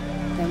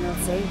again. Then we'll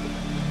see.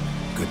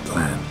 Good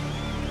plan.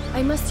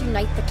 I must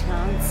unite the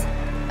clans.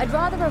 I'd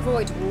rather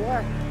avoid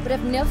war, but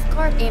if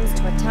Nilfgaard aims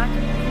to attack,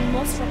 we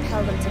must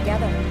repel them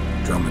together.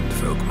 Drummond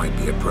folk might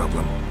be a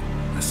problem.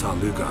 I saw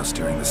Lugos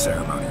during the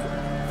ceremony.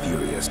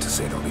 Furious, to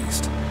say the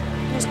least.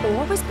 There's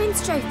always been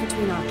strife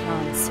between our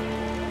clans.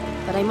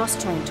 But I must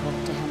try and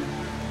talk to him.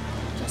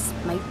 Just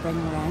might bring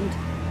him around.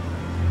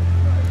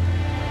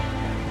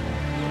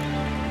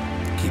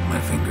 Keep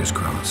my fingers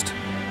crossed.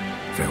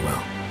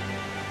 Farewell.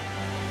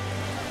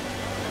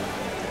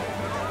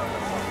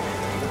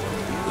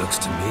 Looks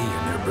to me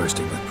you're near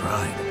bursting with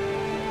pride.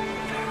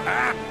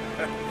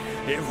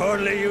 If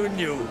only you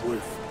knew,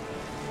 Wolf.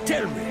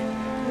 Tell me,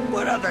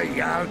 what other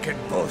Jarl can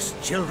boast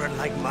children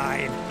like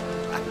mine?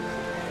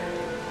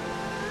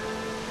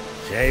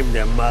 Shame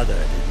their mother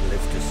didn't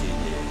live to see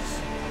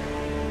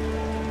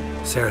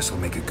this. Ceres will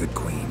make a good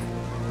queen.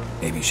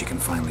 Maybe she can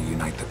finally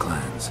unite the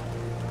clans.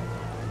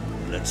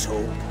 Let's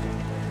hope.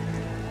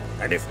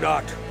 And if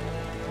not,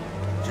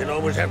 she'll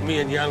always have me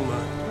and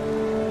Hjalmar.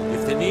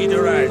 If the need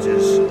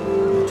arises,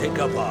 we'll take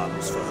up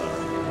arms for her.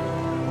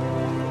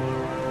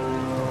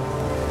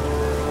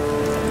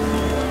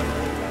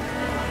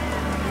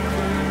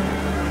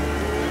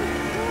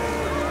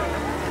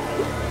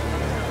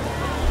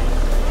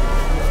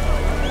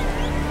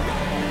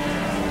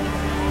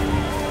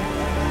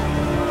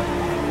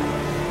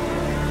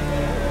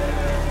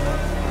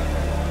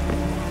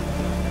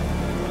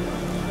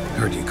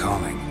 Heard you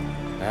calling.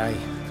 Aye,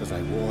 because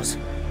I was.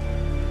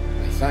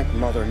 I thank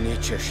Mother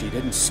Nature she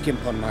didn't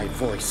skimp on my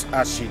voice,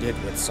 as she did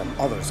with some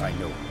others I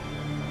know.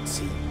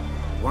 See,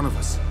 one of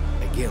us,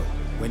 a gill,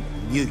 went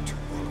mute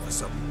all of a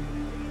sudden.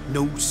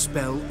 No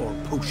spell or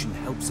potion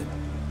helps him.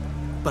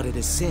 But it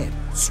is said,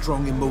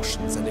 strong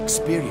emotions and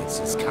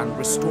experiences can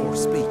restore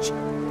speech.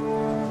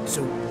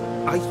 So,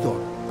 I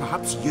thought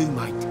perhaps you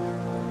might.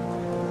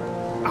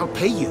 I'll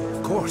pay you,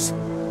 of course.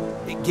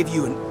 Give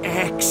you an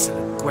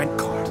excellent Gwent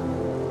card.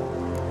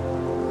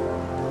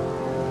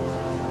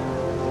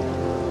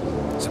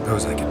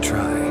 Suppose I could try.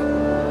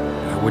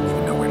 I wouldn't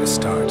even know where to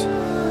start.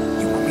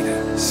 You want me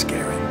to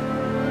scare him?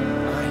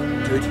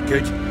 Aye,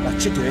 good.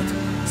 Let you do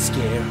it.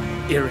 Scare,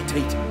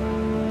 irritate.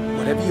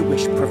 Whatever you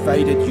wish,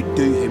 provided you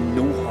do him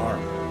no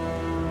harm.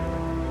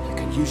 You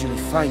can usually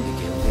find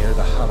a gill near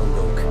the Hallowed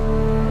Oak. The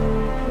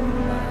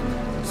man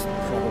is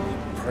probably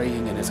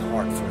praying in his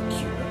heart for a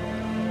cure.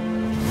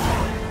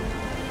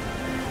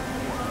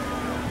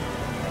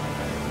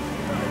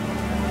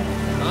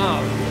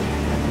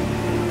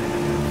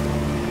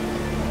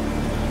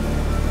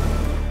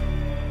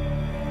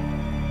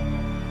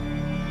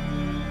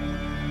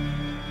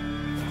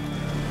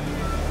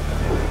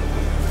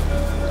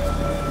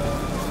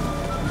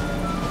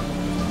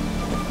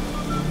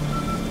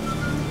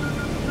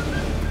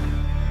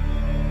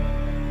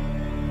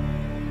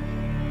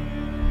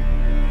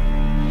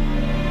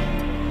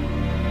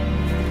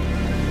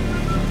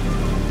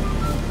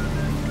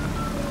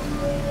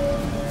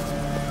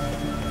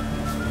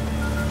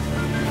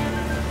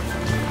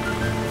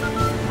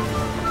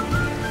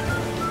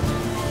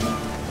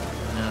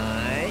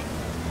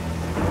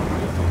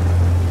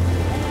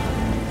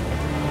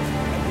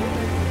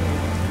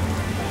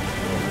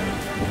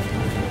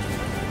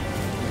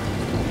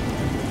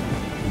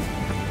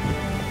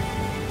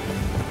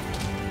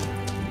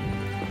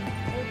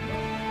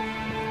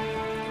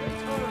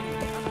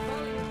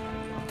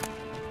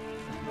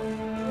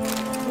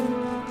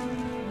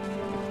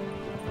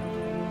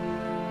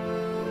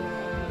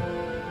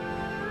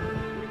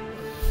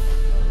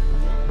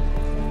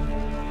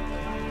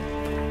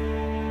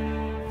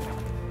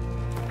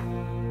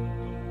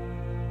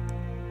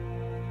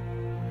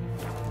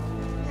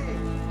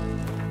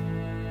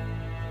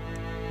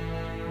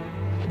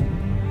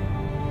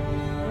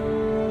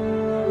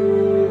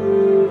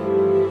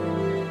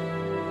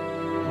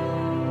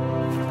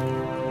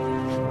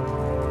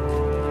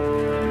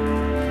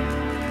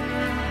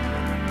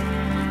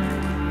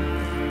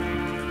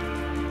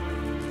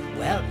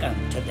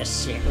 Welcome to the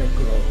Sacred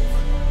Grove.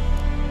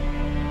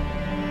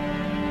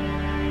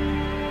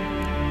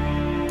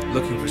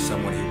 Looking for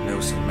someone who'd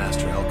know some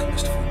master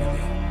alchemist formulae.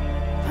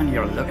 And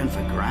you're looking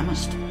for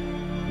Gramist?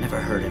 Never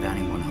heard of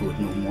anyone who would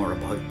know more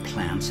about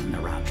plants and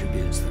their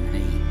attributes than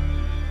he.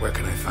 Where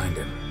can I find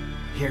him?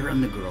 Here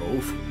in the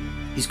Grove.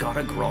 He's got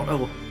a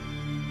grotto.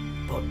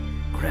 But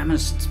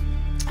Gramist,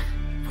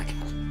 well,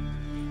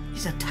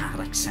 he's a tad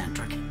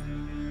eccentric.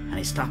 And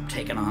he stopped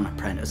taking on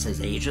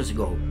apprentices ages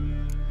ago.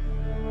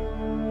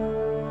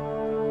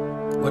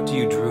 What do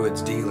you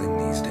druids deal in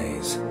these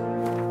days?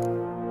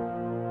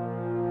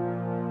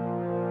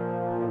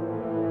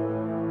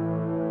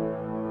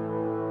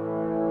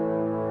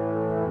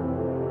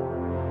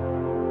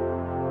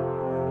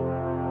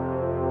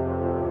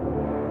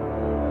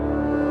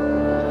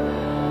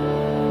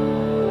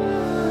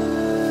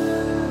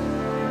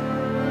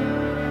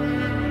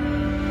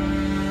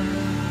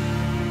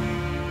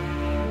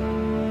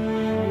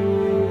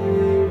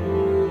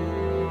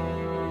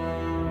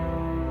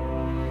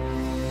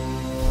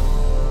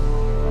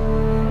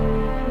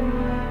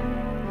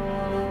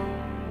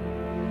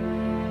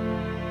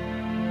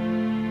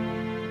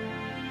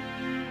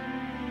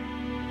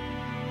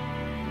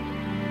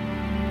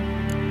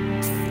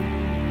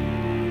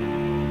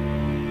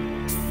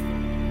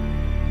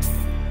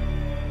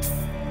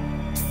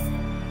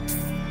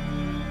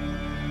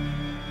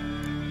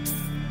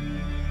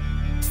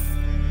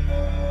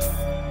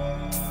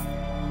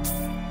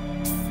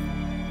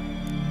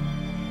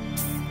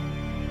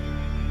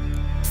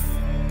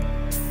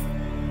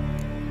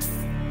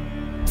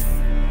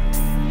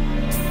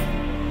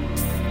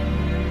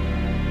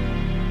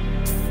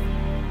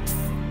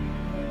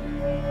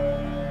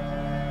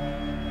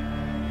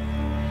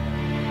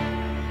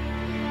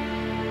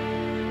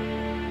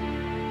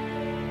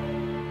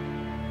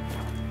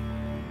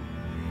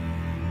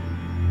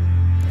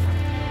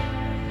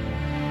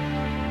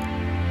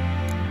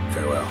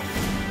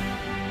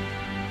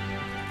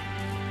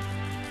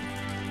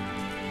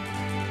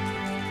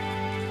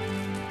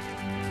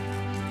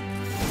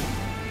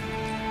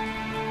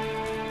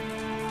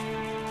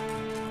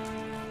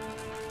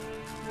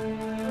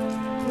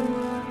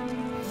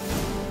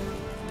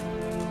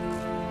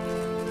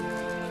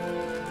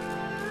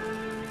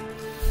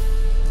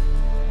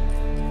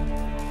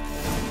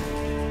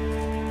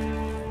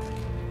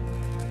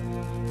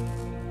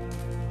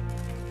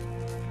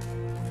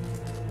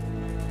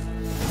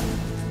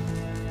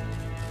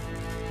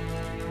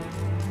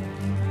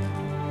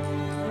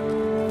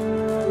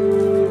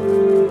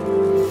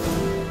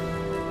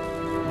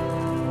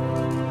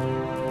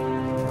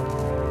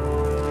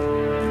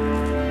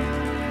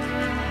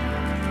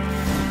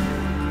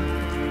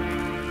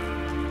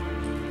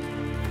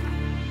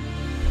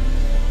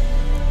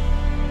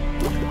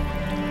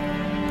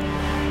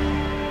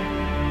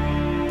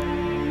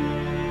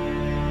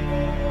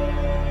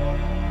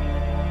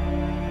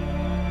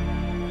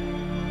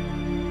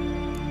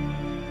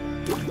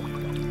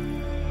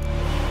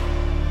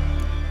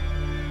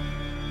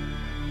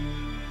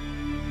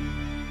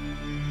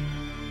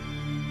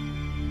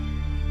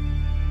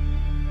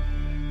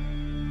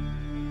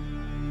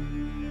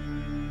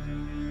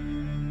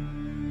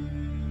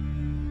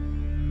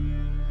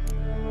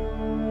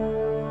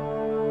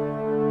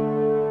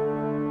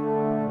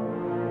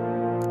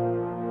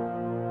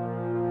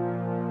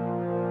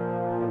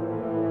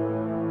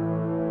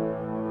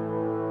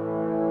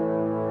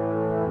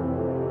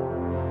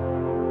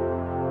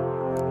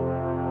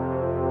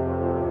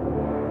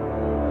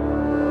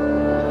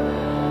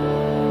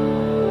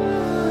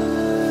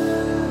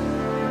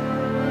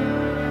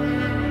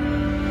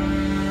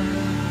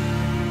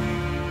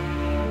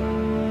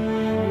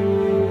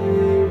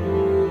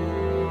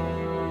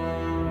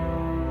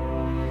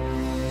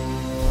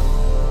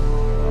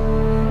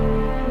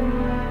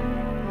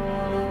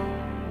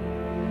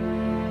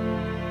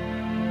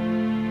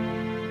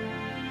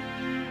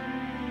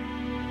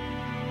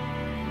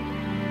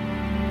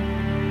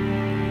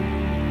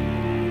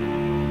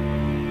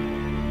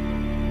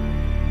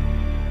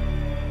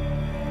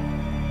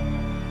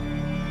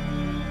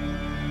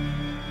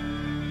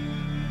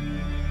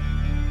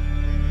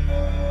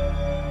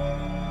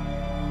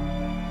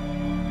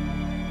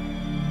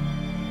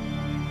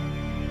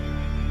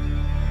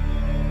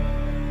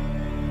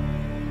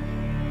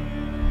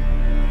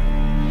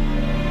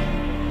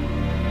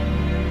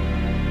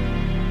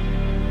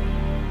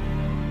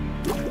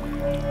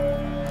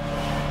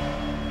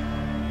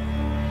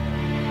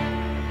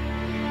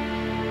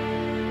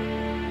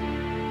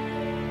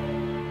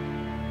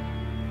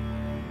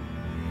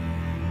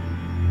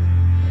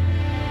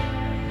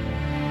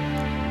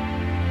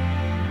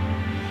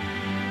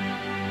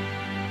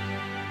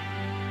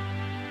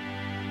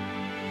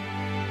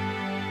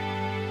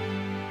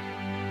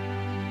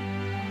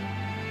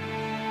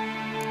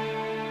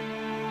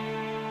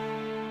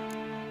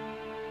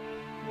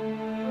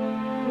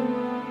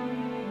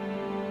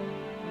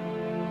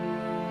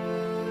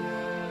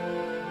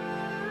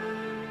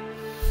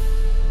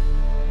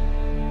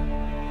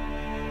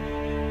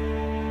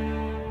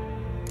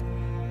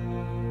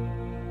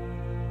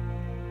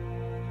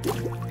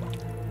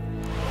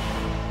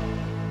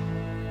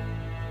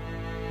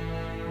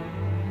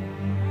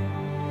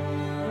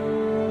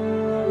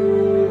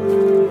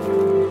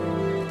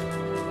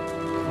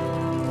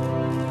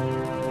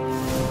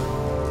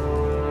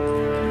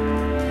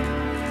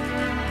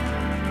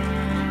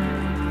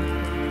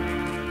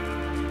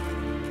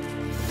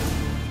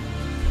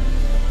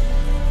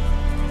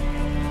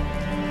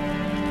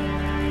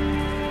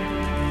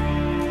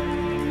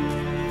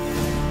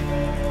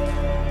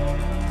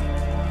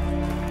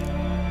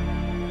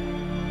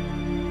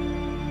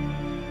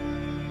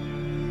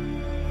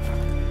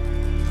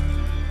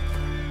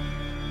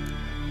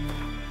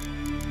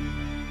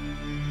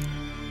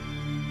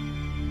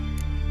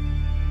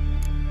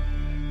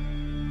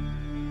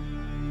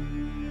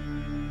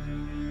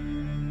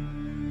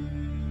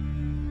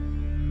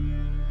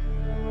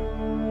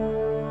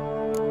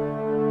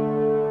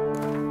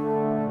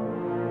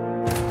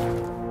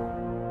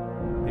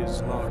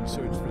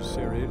 Search for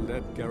Ciri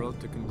led Geralt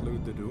to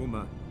conclude that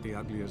Uma, the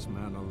ugliest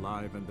man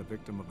alive and the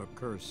victim of a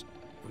curse,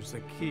 was the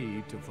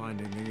key to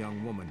finding the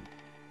young woman.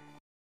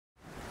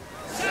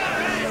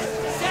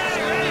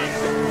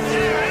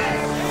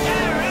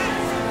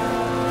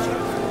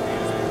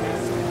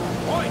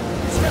 Oi,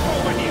 step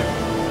over here!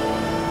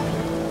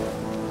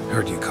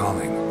 Heard you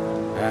calling.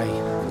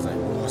 Aye, as I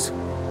was.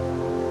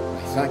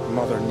 I thank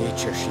Mother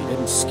Nature she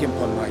didn't skimp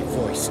on my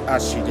voice,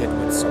 as she did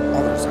with some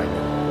others I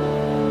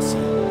know.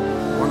 See,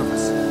 one of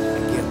us,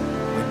 again,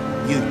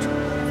 went mute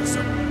all of a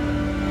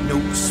sudden. No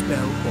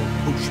spell or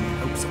potion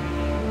helps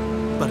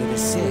him. But it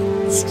is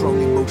said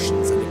strong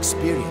emotions and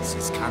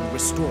experiences can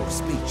restore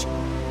speech.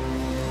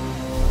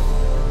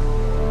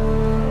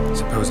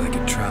 Suppose I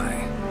could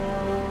try.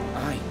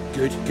 Aye,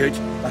 good, good.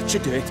 That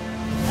should do it.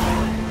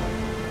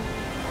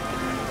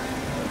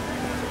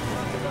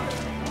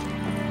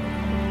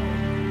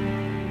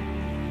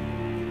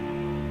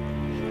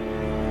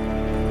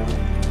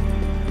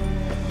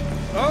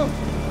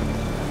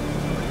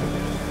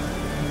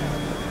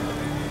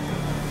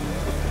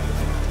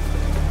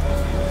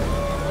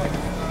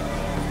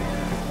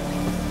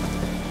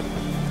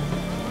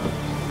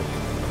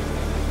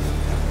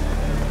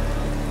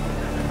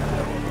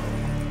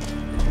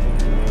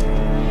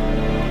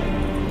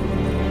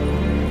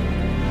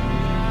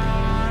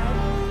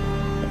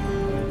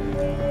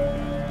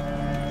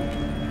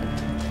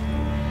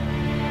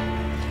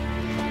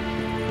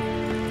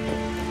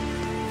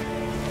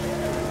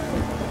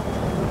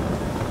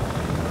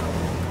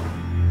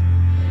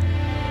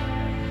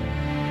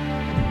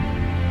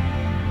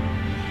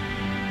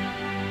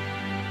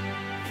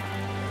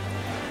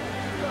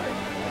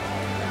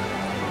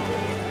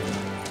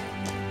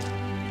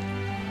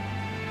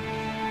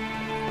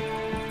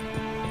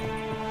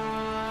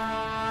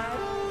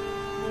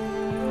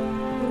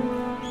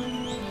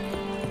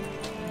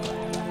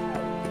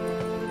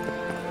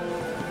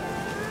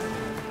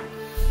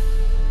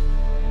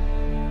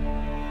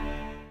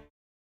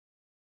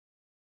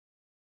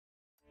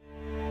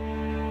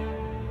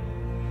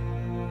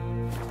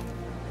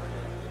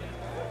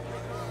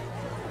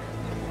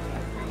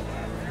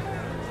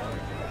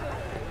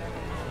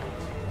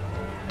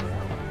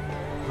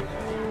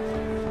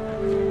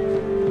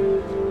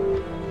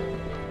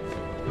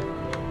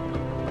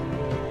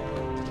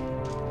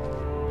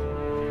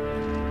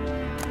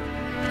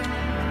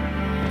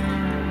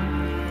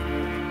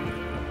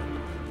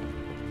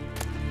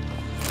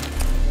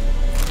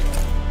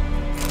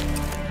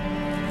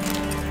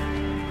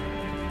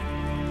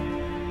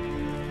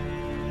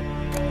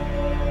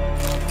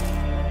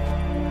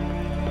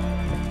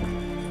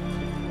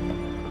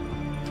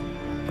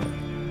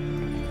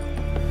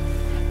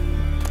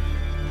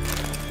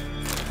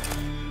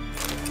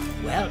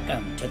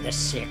 Welcome to the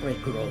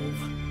Sacred Grove.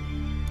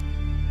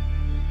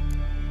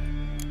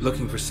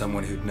 Looking for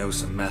someone who'd know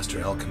some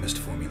master alchemist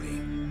formulae.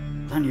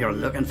 Then you're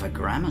looking for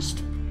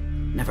Gramist.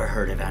 Never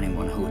heard of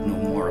anyone who would know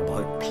more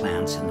about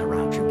plants and their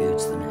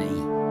attributes than he.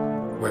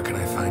 Where can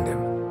I find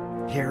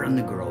him? Here in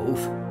the Grove.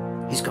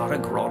 He's got a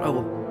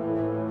grotto.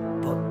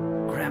 But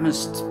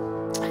Gramist,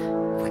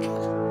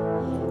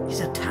 well,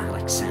 he's a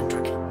tad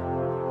eccentric.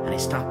 And he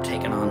stopped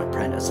taking on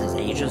apprentices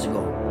ages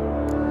ago.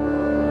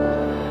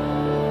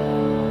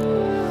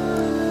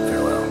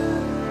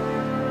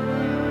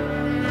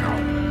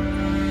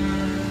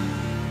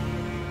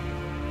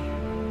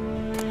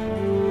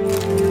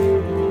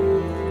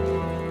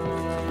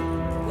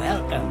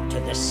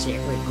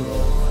 Sacred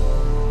Grove.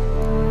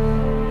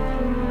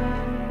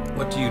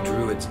 What do you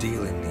druids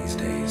deal in these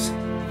days?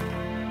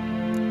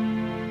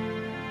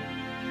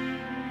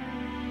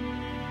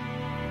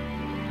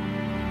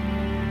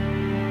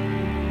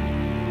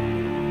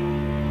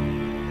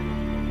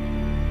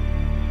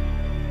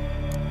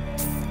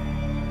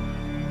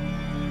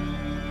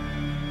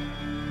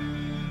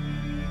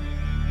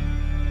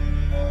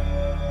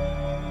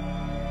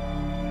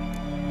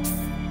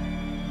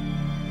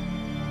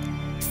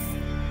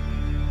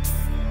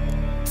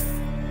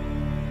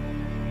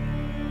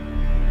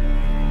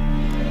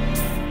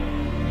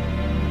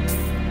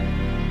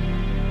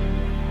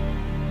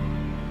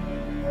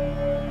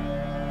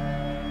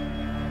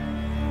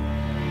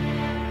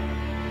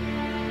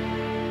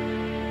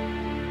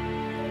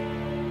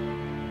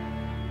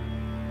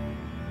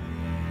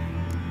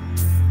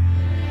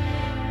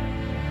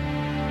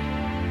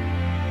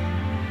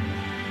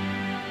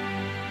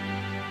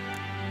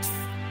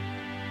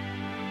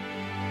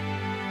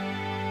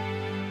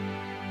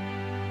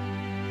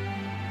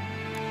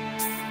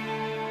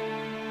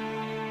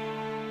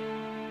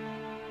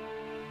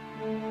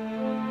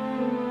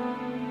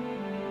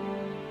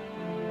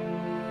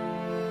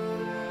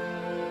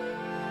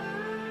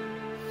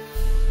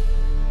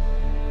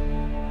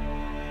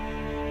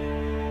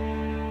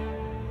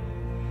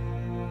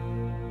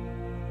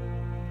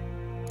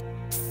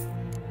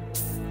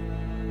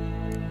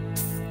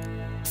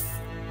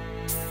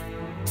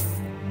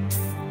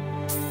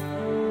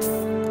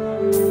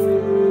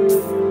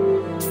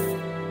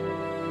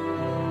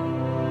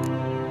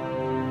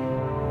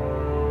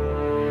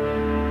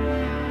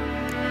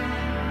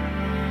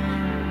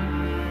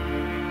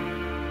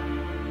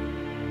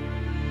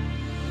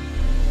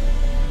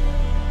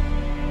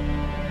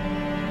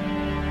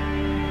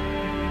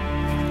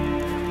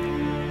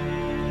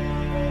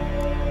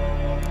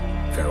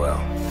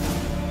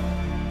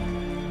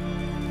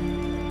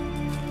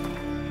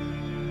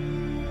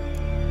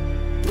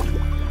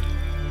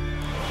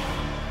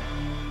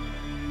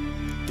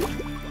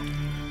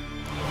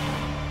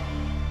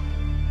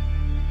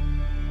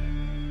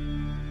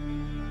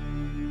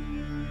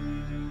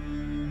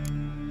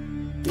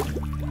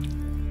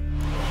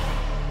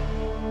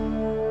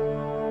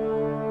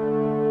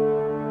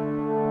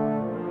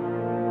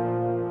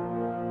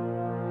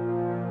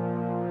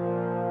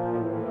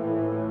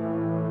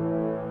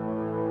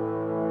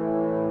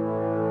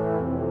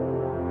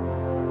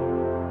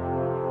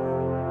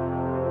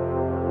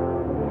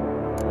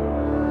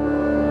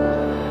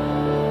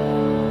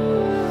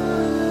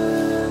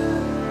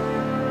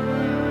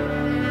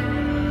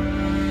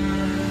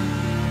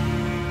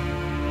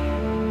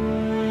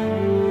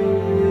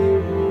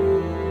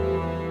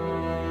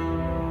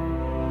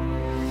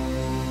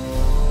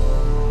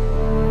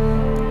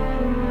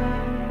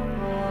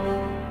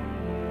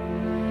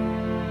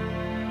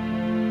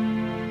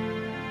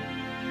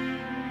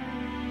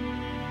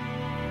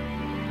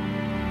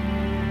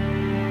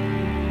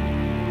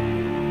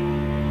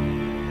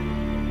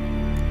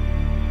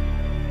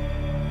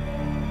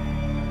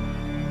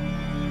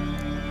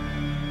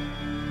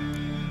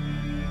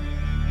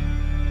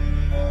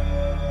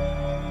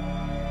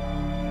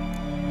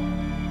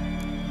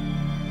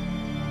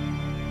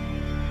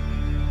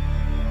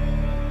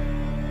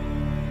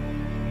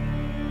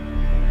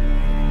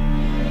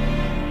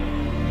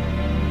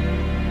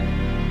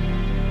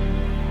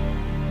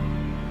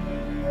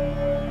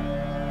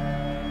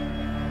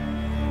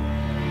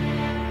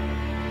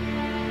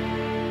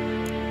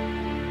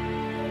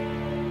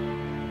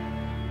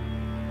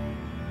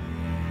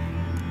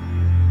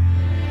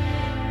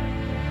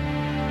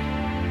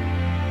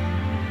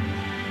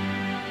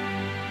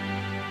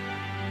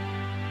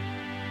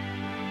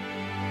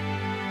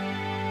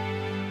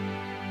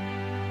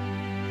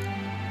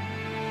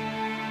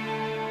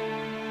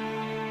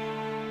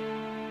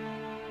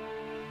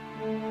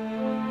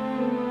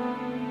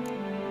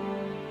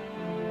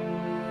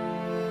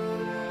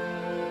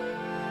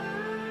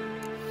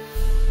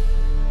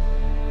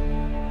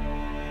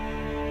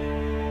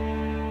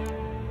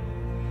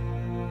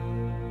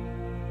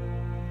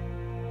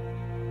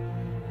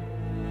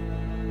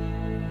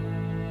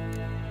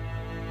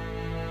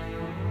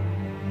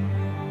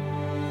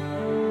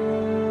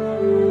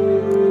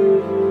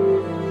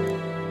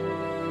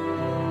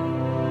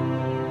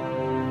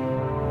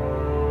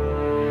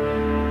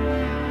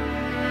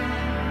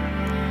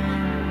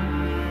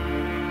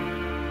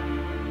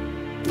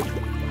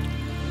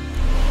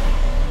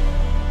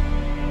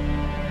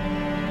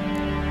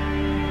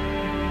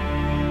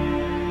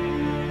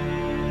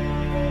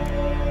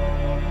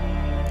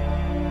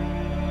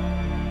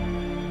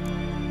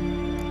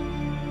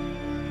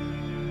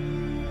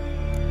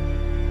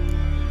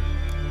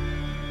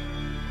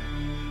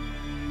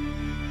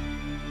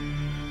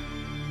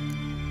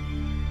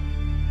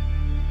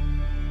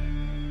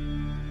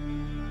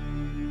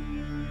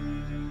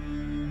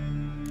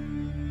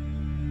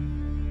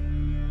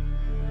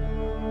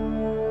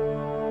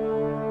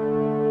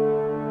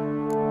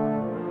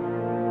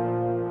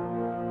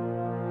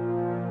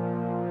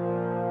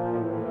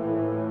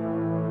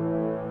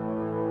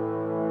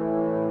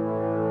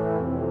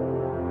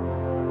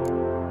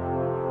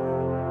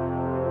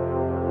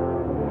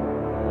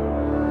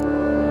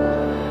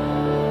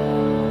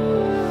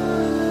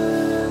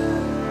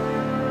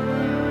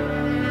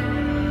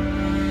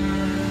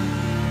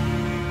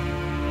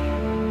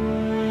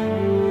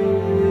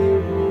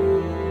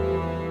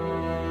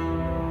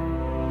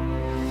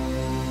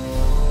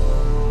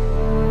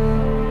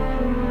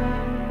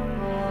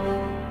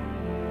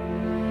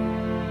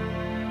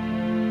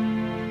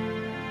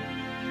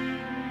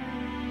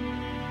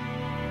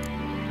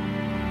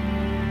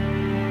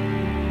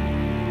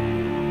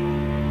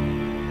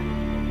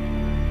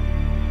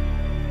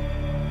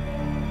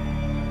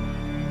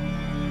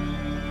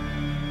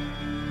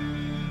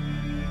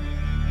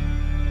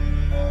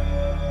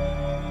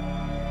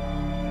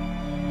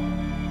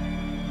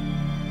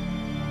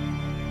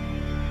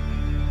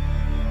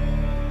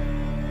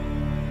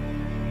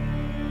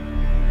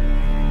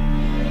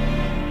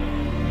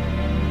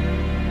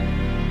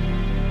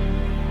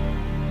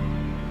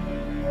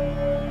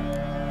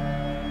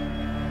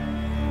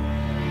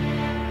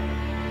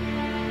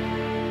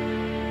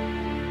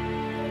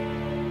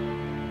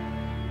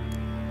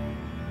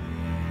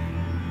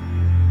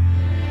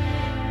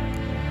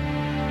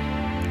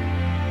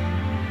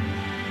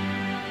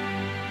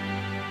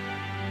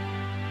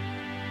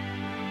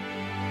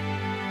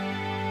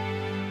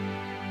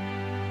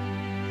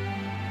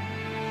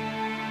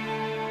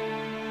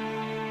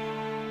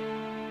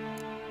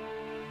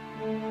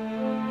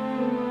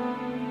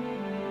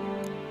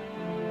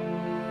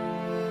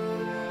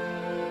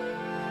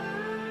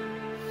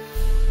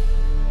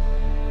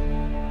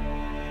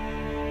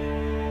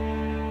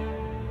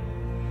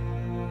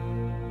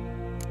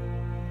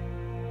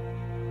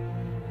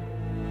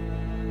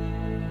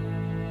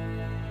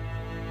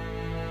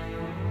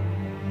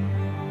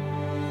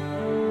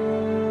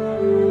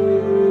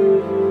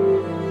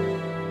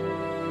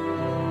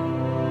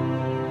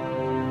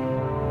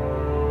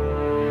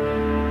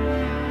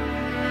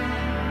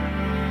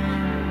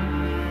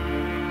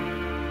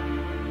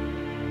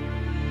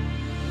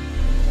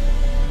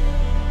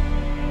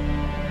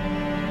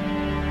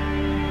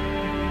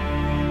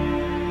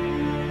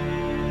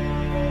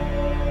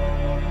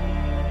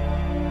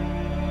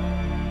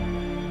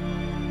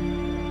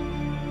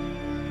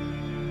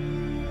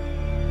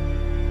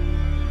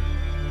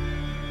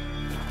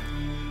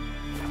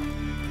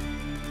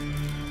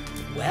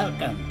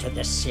 Welcome to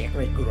the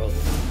Sacred Grove.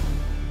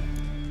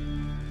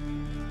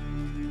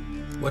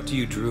 What do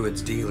you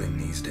druids deal in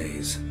these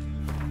days?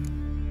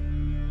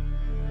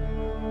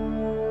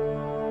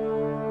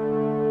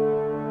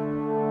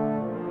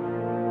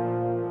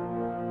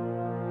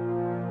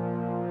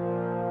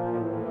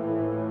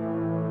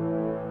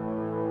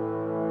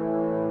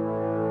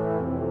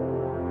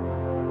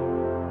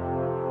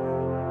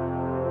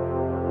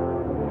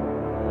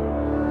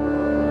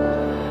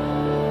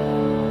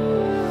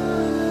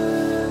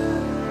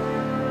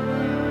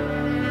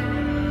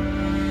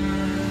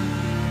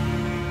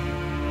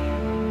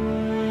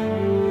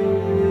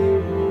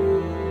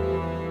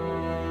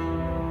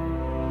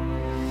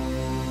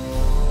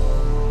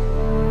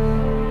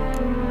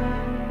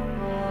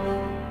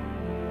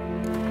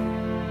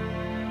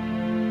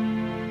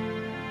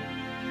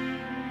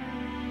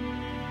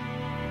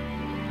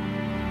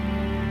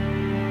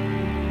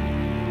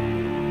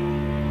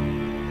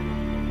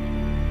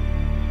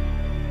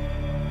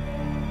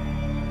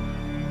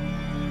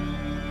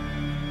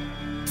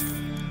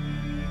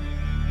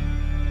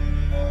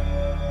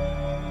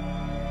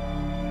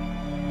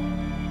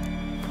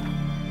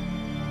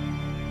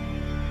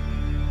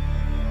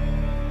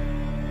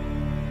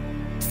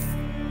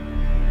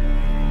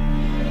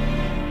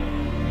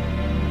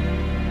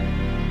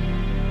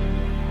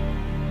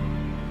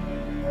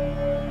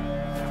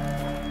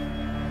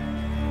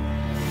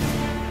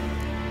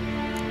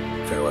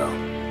 Farewell.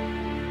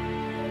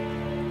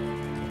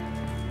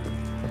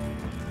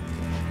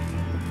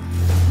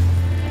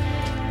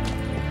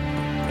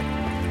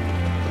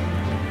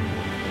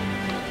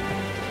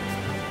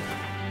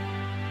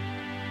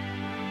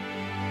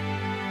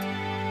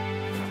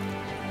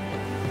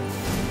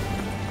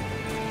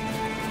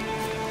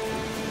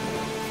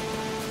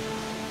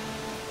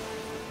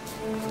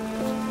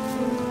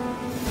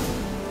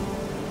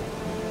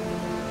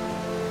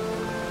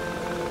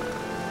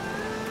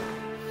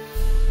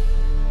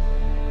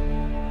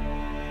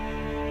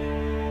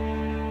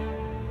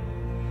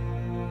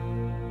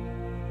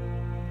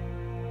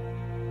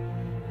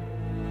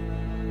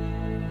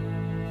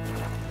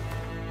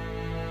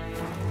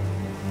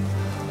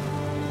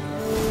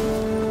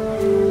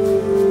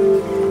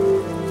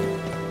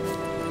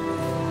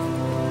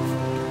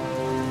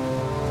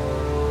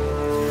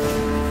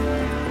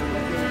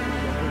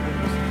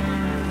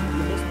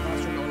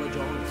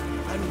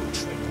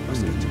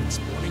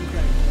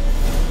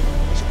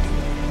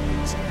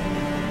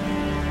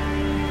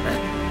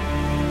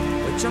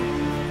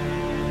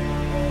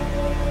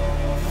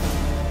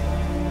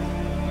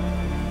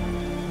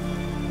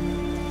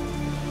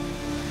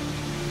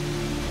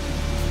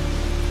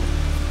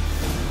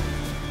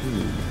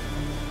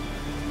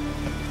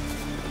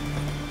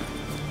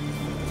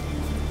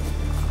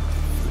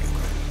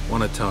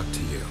 Want to talk to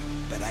you.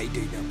 But I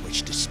do not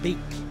wish to speak.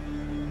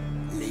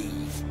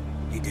 Leave.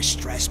 You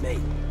distress me.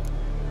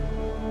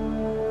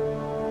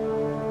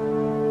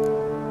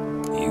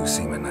 You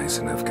seem a nice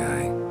enough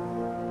guy.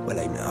 Well,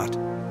 I'm not.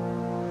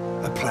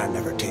 I plan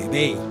never to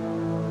be.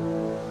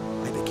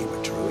 I became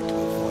a druid to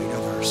avoid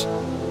others.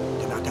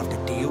 To not have to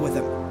deal with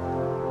them.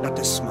 Not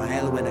to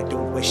smile when I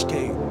don't wish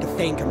to. To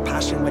feign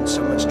compassion when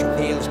someone's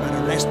travails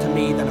matter less to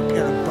me than a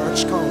pair of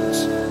birch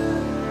cones.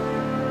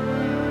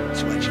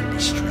 So I shall be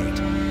straight.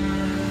 Get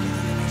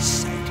out of my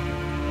sight.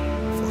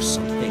 For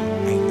something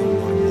I know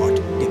not what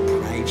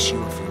deprives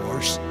you of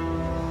yours.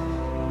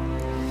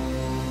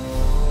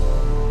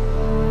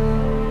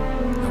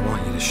 I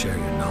want you to share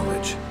your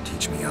knowledge.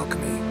 Teach me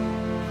alchemy.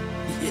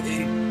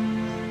 You?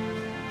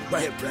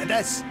 My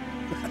apprentice?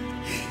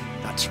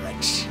 That's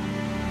rich.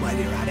 While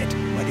you're at it,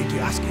 why did you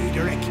ask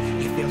Uderic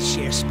if he'll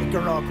share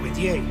Spickerog with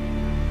you?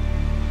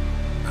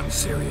 I'm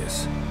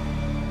serious.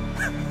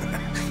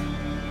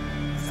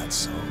 That's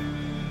so.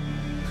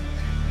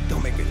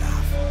 Don't make me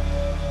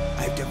laugh.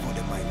 I've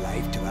devoted my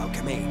life to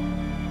alchemy.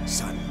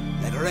 Son,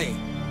 literally.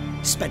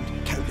 Spent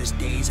countless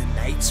days and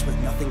nights with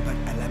nothing but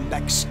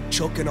alembics,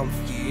 choking on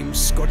fumes,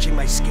 scorching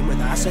my skin with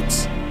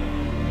acids.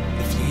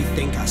 If you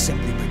think I'll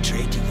simply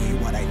betray to you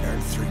what I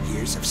learned through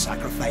years of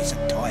sacrifice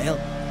and toil,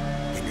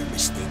 then you're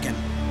mistaken.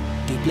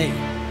 Deeply.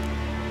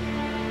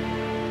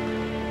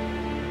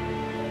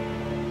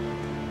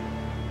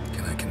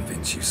 Can I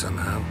convince you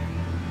somehow?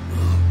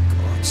 Oh,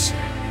 God, sir.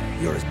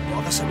 You're as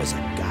bothersome as a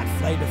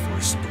gadfly before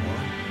a storm.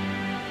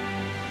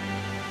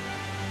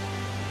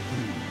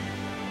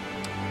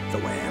 The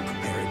way I'm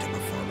preparing to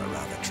perform a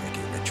rather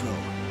tricky ritual.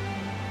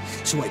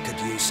 So I could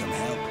use some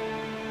help.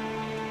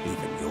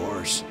 Even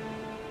yours.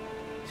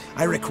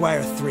 I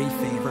require 3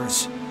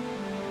 favors.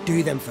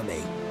 Do them for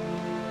me,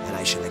 and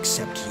I shall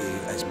accept you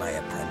as my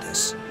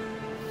apprentice.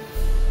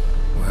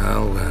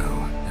 Well,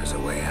 well, there's a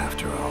way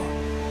after all.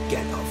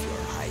 Get off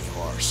your high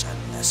horse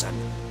and listen.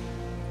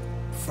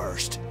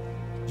 First,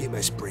 you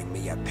must bring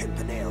me a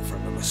pimpernel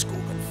from the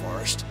Muskokan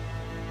forest.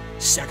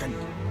 Second,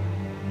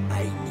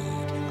 I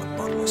need a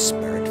bottle of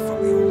spirit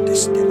from the old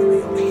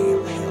distillery on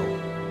Hale Hill.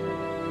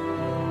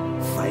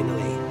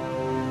 Finally,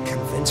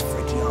 convince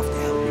Fritjof to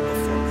help me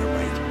perform the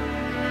rite.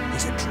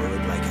 He's a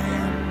druid like I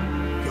am.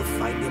 You'll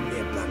find him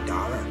near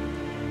Blandara.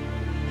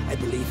 I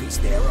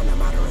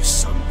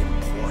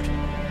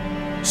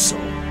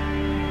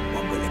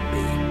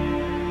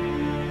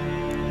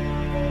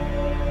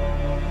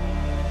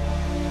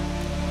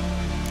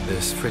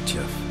This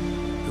Fritjof,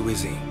 who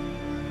is he?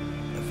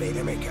 The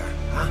Vadermaker,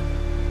 huh?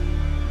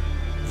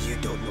 You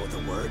don't know the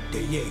word, do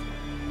you?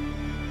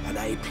 And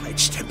I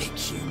pledge to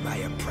make you my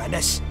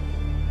apprentice.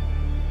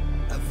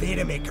 A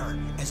Vadermaker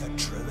is a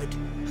druid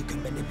who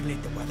can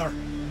manipulate the weather.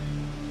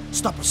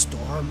 Stop a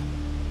storm,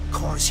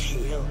 cause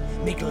hail,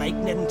 make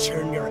lightning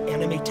turn your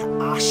enemy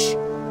to ash.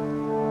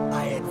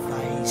 I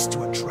advise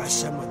to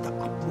address him with the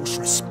utmost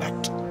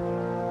respect,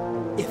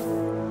 if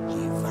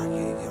you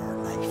value your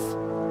life.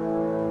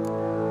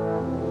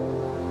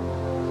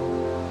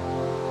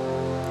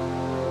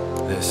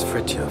 This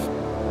Fritjof.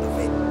 A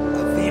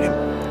Vader...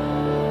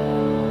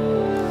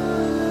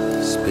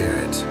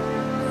 Spirit.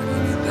 Why do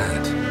you need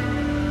that?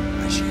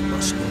 As you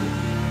must know,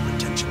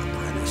 potential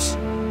apprentice.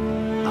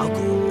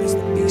 Alcohol is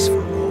the base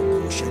for all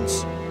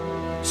potions.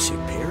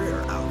 Superior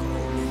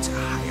alcohol needs a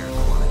higher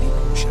quality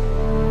potion.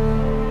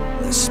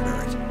 This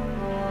spirit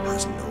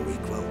has no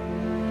equal.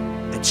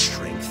 Its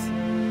strength,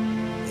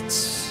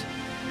 its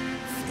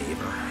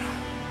flavor.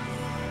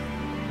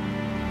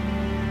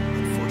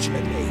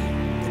 Unfortunately,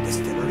 the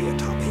distillery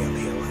atop Hale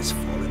Hill has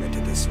fallen into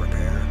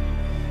disrepair.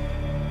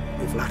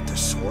 We've lacked a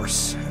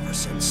source ever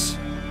since.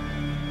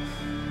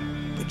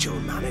 But you'll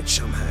manage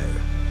somehow,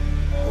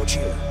 won't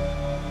you?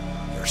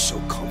 You're so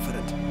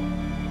confident.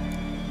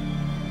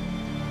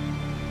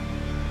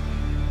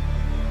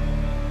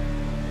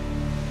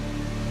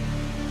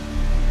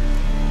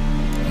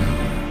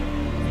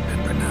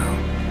 Remember now.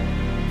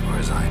 As far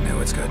as I know,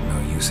 it's got no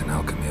use in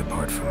alchemy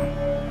apart from...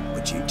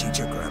 Would you teach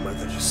your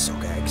grandmother to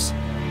suck eggs?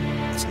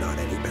 It's not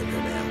any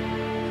bigger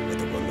now, but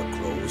the one that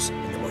grows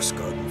in the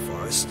Muscardin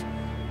forest.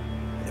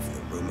 And if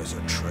the rumors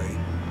are true,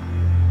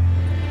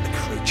 the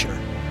creature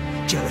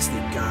jealously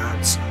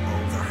guards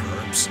all the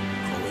herbs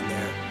growing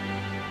there.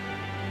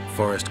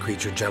 Forest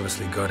creature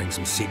jealously guarding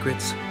some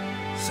secrets?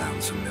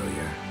 Sounds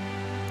familiar.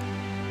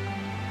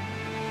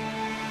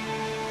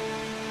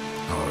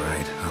 All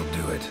right, I'll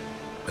do it.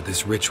 But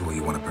this ritual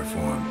you want to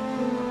perform,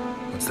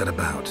 what's that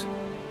about?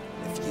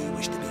 If you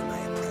wish to be my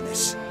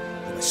apprentice,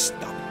 you must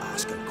stop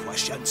asking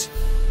questions.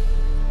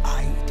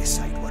 I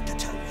decide what to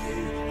tell you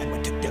and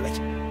when to do it.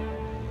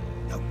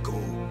 Now go,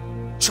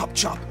 chop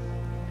chop,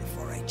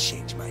 before I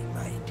change my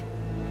mind.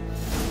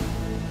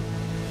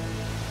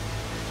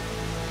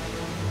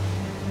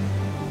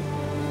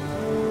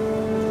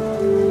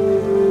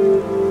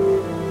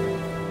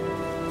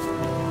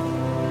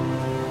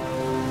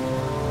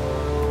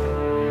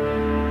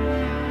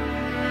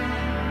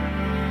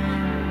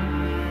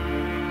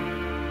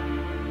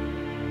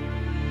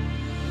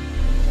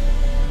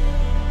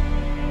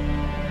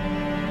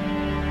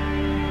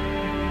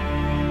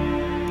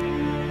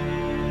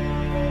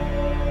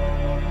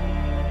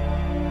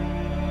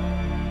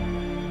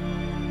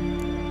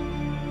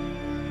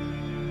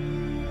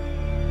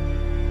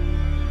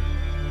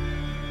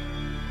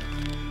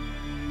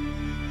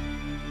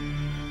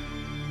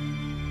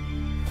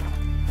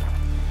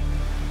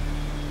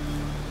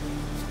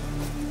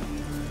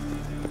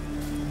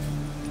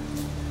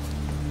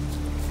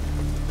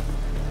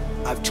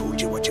 I've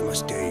told you what you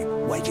must do.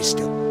 Why do you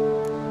still...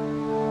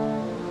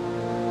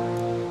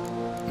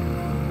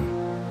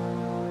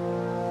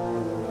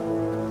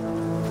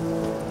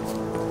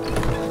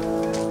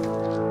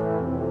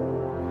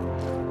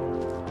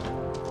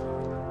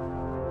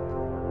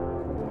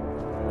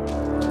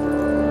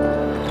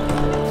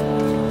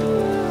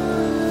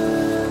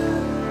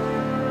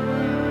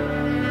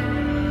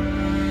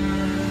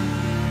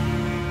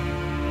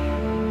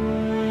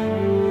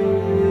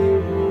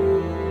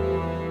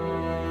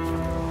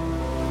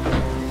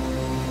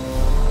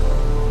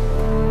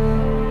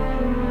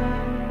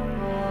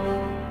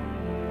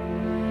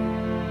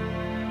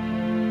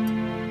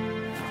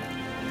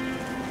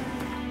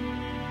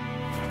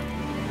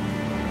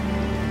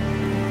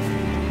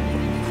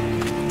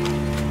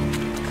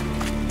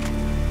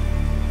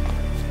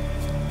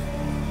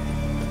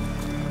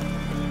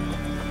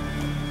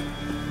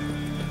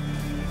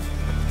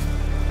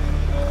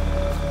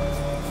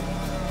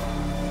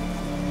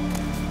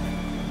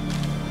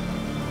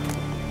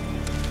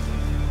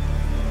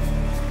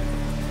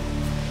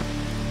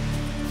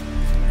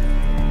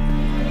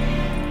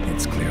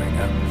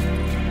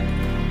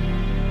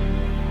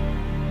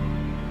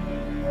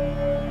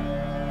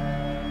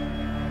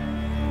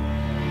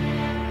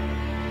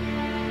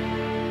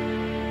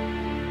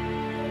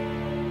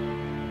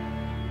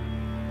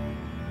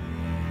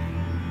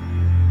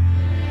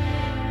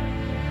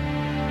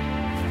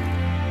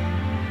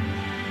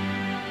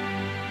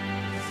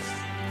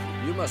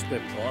 You must be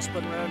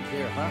prospering around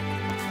here, huh?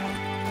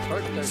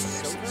 Heard there's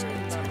silver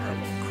in that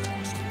harbor.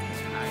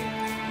 Aye,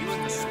 you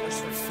and the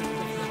sorcerer field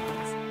of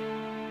hills.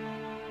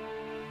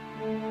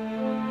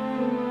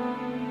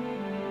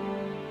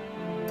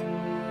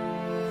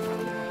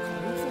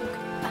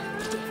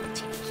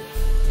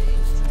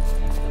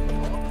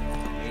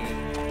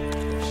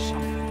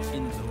 Something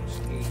in those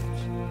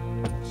caves.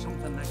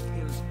 Something that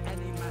kills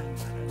any man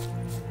that enters.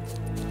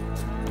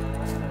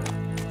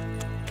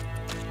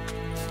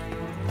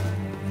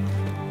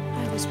 I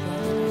was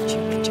wrong about you,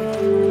 Richard.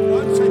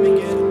 Once I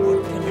begin,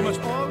 you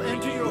must all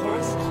enter your homes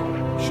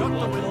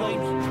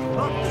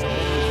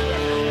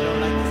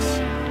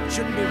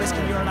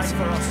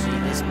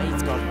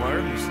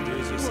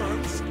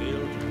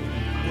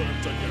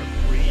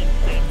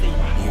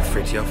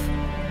Fritjof?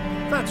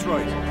 That's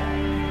right.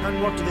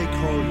 And what do they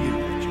call you,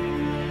 Richard?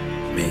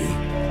 Me?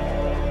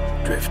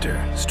 Drifter,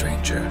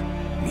 stranger,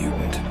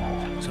 mutant.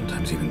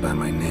 Sometimes even by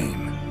my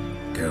name.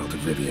 Geralt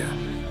of Rivia.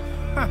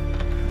 Ha!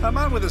 A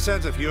man with a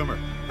sense of humor.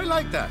 I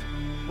like that.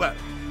 Well,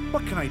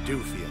 what can I do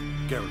for you,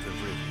 Geralt of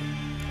Rivia?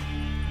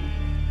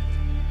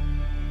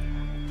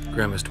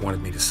 Gremist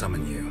wanted me to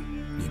summon you.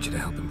 Need you to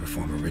help him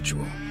perform a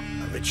ritual.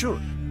 A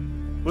ritual?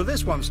 Will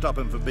this one stop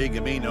him from being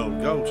a mean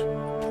old goat?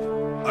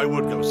 I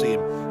would go see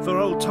him, for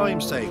old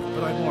time's sake,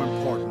 but I've more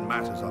important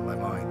matters on my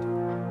mind.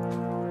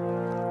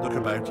 Look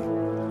about you.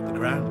 The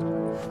ground.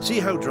 See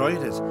how dry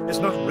it is. It's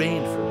not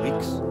rained for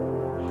weeks.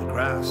 The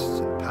grass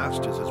and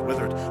pastures is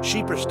withered.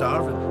 Sheep are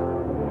starving.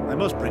 I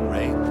must bring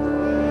rain.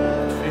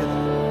 I feel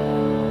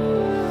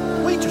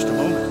it. Wait just a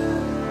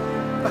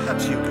moment.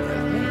 Perhaps you can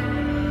help me.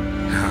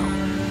 How? I'm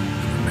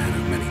a man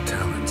of many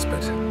talents,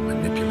 but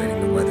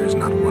manipulating the weather is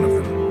not one of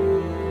them.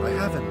 I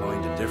have in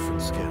mind a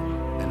different skill,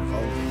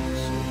 involving the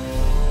sea.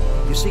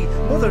 You see,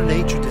 Mother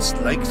Nature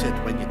dislikes it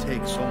when you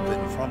take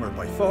something from her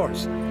by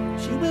force.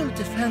 She will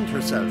defend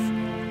herself.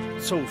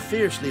 So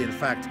fiercely, in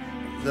fact,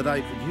 that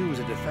I could use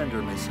a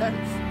defender myself.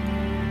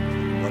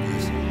 What do you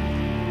say?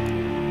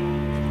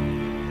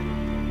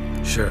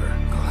 Sure,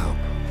 I'll help.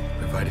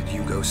 Provided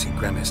you go see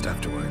Gremist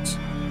afterwards.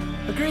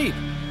 Agreed.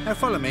 Now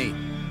follow me.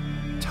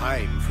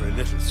 Time for a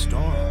little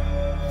storm.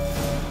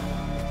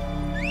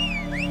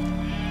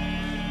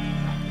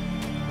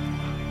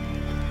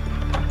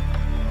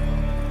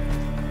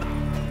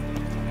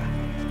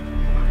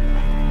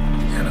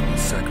 Animal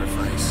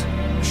sacrifice.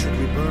 Should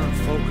we burn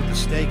folk at the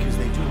stake as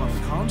they do on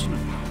the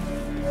continent?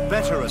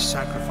 Better a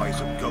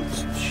sacrifice of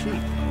goats and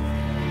sheep.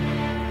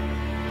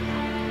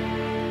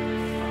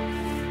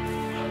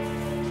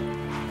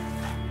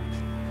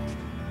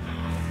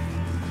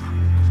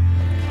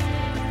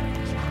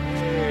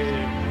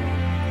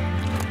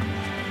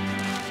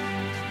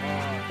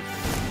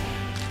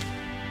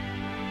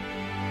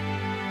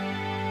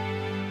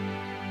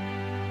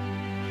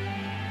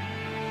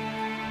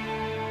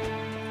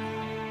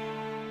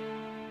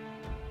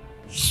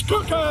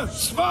 Skuka,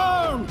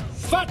 Svarm,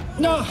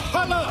 Fatna,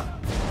 Hala!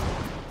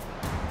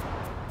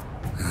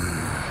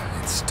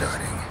 It's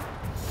starting.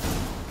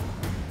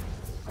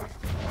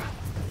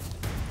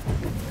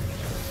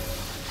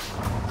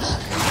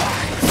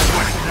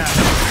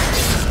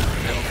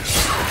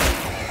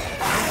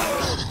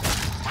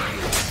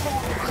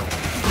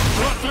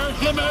 Blotter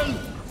Himmel,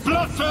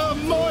 Blotter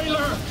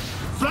Moiler,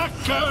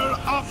 Flacker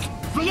of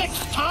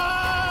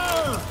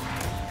Blitztar!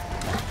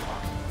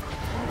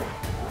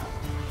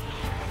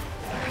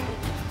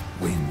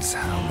 Winds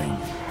howling.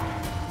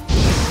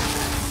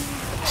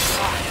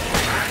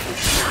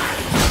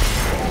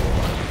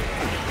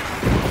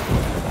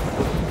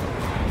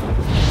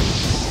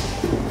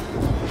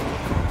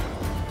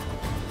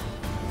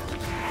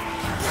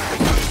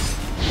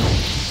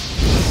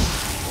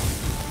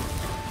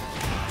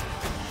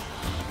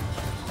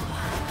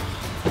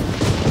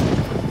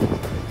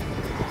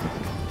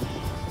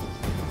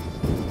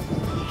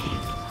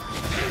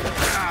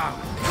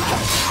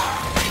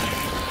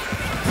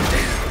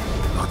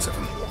 Lots of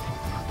them.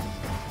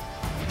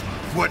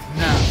 What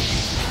now,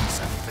 piece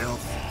of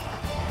filth?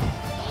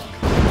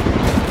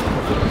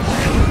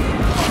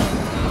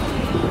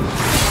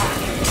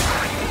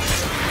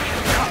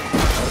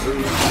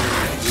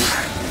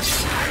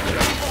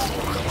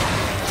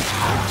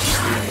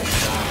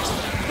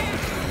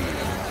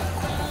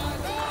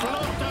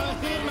 Blotter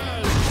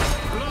Himmel,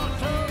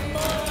 Blotter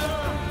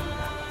Moiler!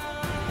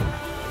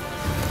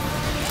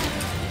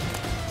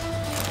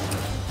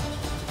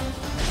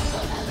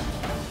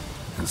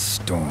 A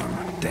storm,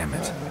 damn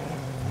it.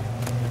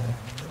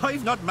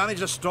 I've not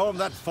managed a storm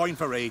that fine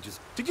for ages.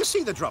 Did you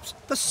see the drops?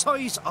 The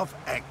size of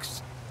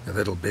eggs. A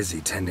little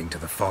busy tending to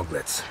the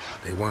foglets.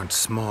 They weren't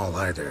small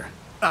either.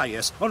 Ah,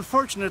 yes.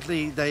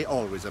 Unfortunately, they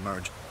always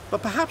emerge.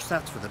 But perhaps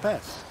that's for the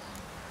best.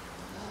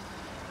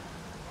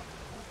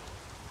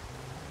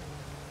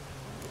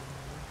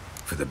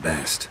 For the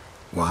best.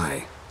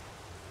 Why?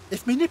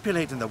 If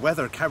manipulating the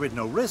weather carried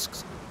no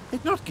risks,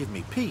 it'd not give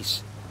me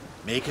peace.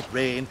 Make it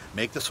rain,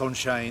 make the sun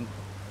shine.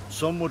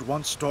 Some would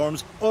want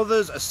storms,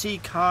 others a sea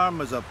calm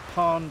as a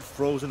pond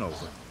frozen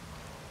over.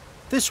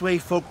 This way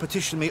folk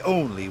petition me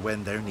only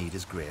when their need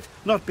is great,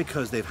 not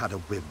because they've had a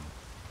whim.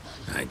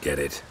 I get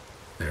it.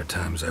 There are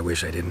times I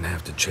wish I didn't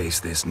have to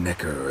chase this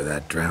necker or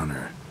that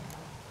drowner.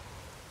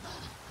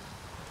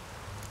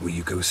 Will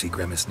you go see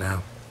Gremist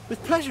now?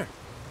 With pleasure.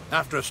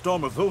 After a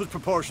storm of those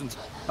proportions,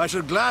 I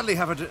shall gladly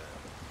have it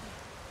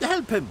to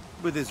help him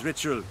with his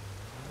ritual.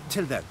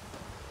 Till then.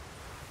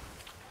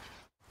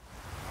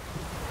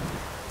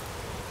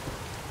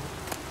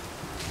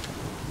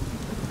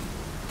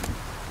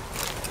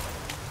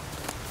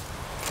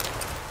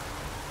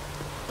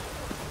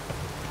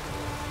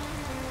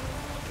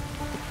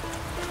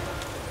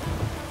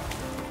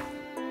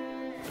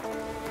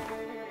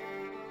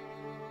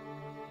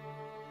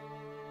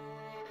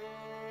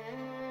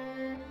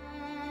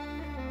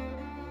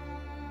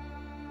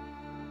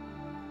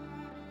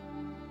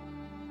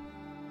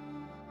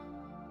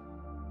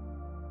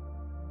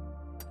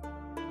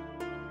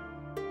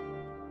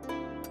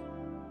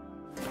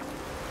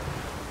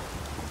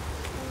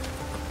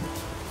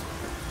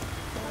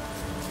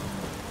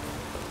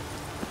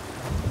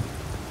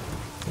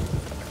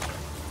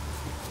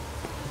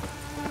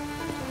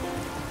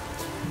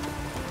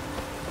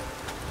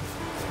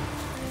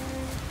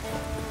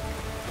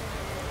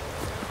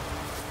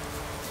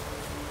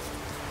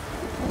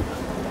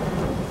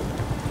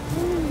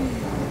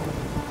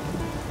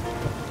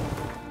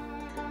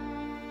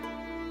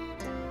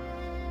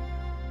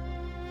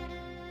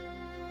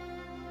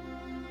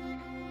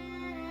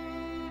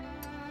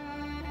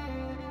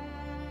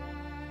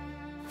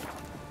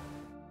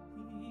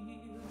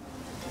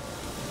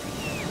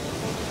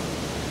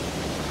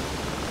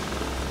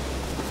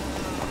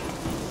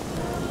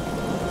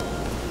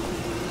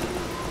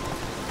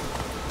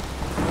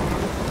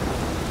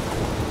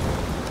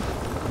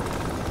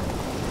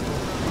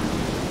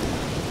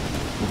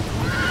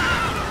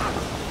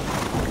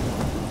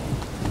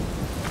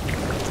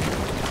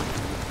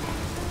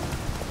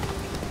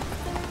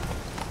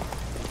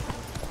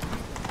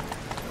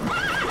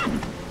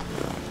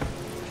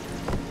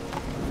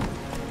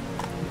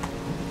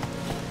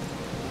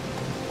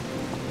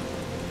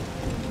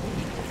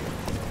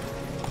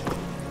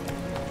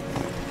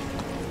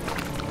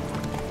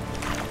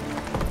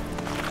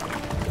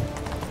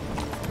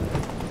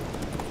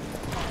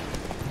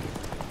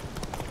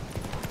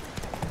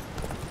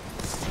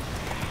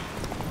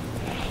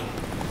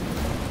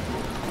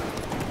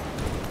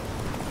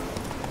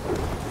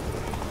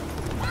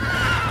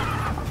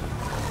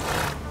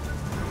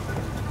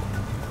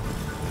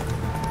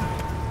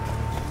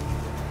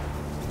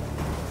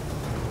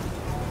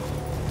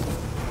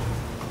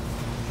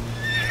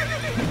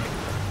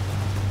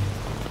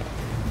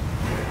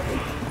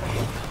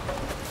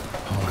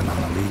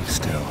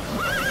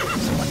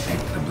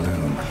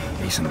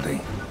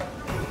 recently.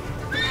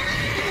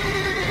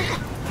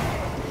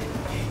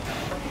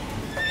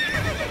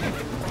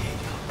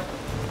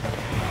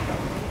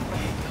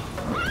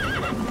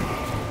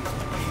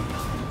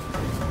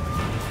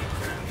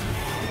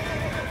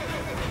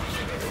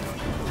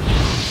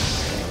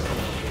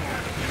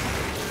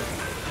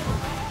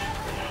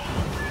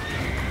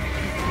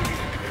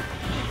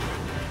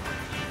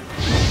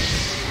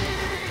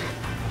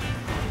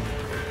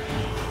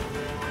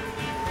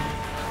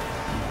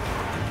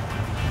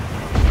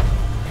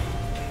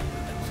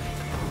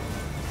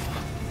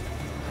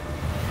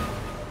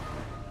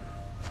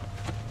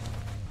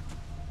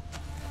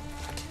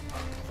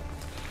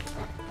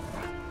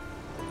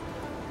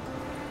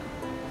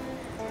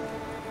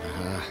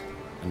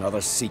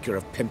 Another seeker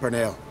of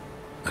Pimpernel.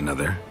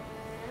 Another?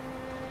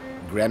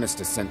 Gremis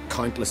has sent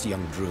countless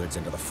young druids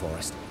into the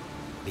forest.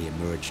 They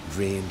emerge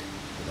drained,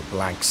 with a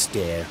blank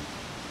stare,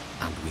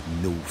 and with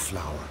no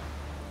flower.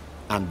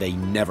 And they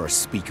never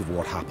speak of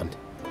what happened.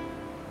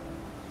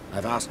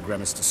 I've asked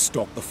Gremis to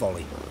stop the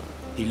folly.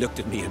 He looked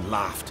at me and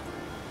laughed.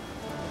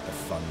 But the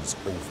fun's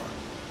over.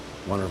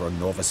 One of our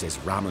novices,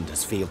 Ramond,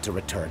 has failed to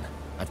return.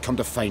 I've come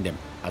to find him,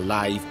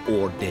 alive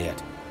or dead.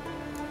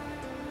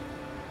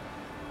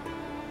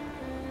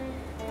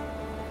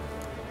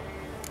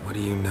 What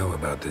do you know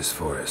about this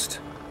forest?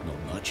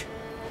 Not much.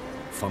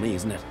 Funny,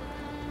 isn't it?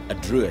 A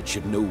druid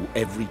should know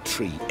every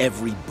tree,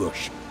 every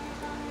bush.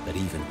 But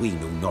even we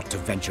know not to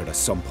venture to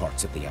some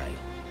parts of the isle.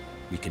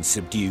 We can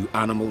subdue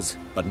animals,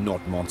 but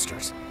not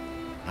monsters.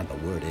 And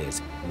the word is,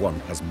 one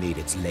has made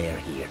its lair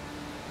here.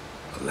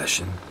 A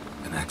Leshen?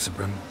 An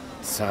Axabrum?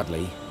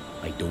 Sadly,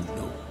 I don't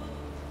know.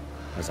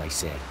 As I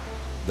said,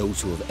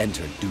 those who have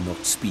entered do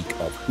not speak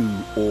of who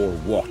or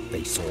what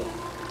they saw.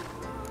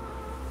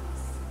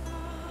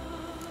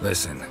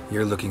 Listen,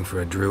 you're looking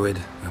for a druid,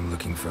 I'm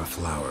looking for a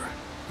flower.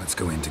 Let's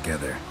go in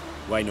together.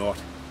 Why not?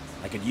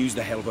 I could use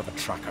the help of a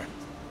tracker.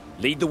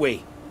 Lead the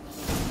way.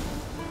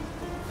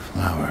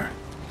 Flower.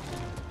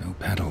 No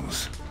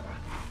petals.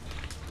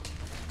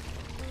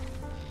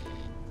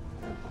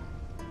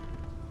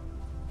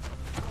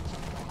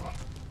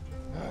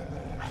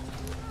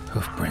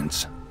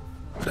 Hoofprints.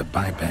 The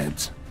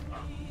bipeds.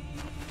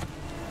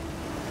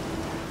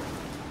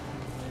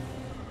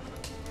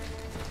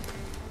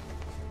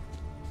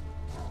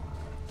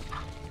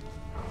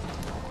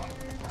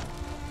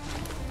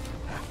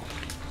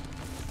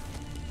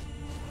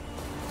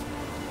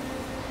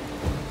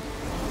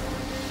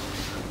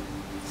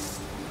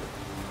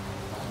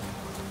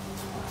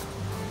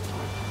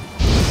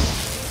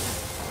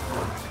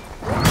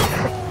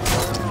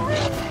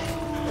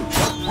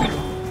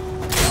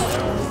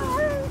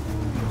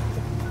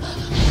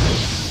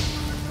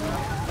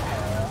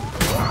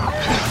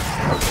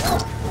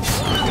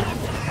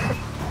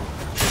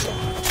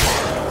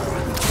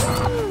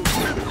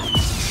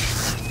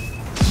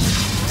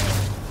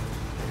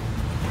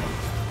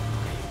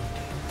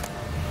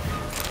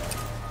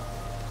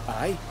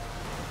 Aye,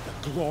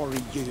 the glory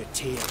you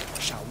attain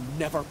shall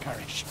never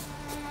perish.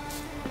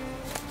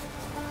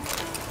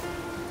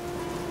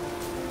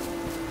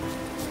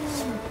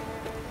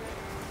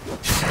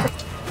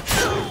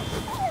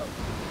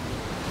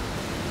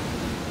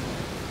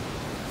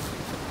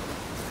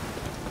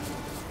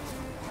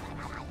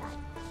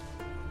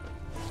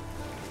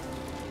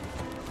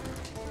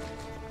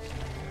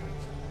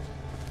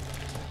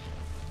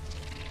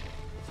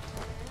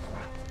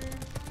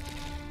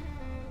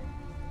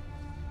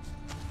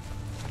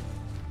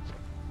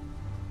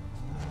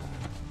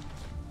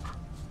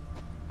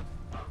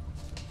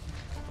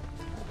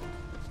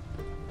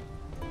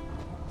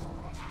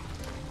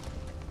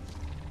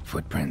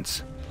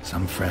 Footprints.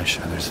 Some fresh,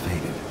 others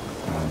faded,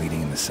 all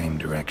leading in the same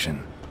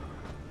direction.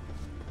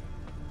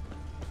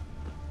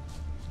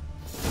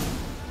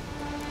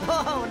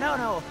 Oh,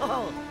 no.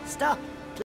 Oh, stop.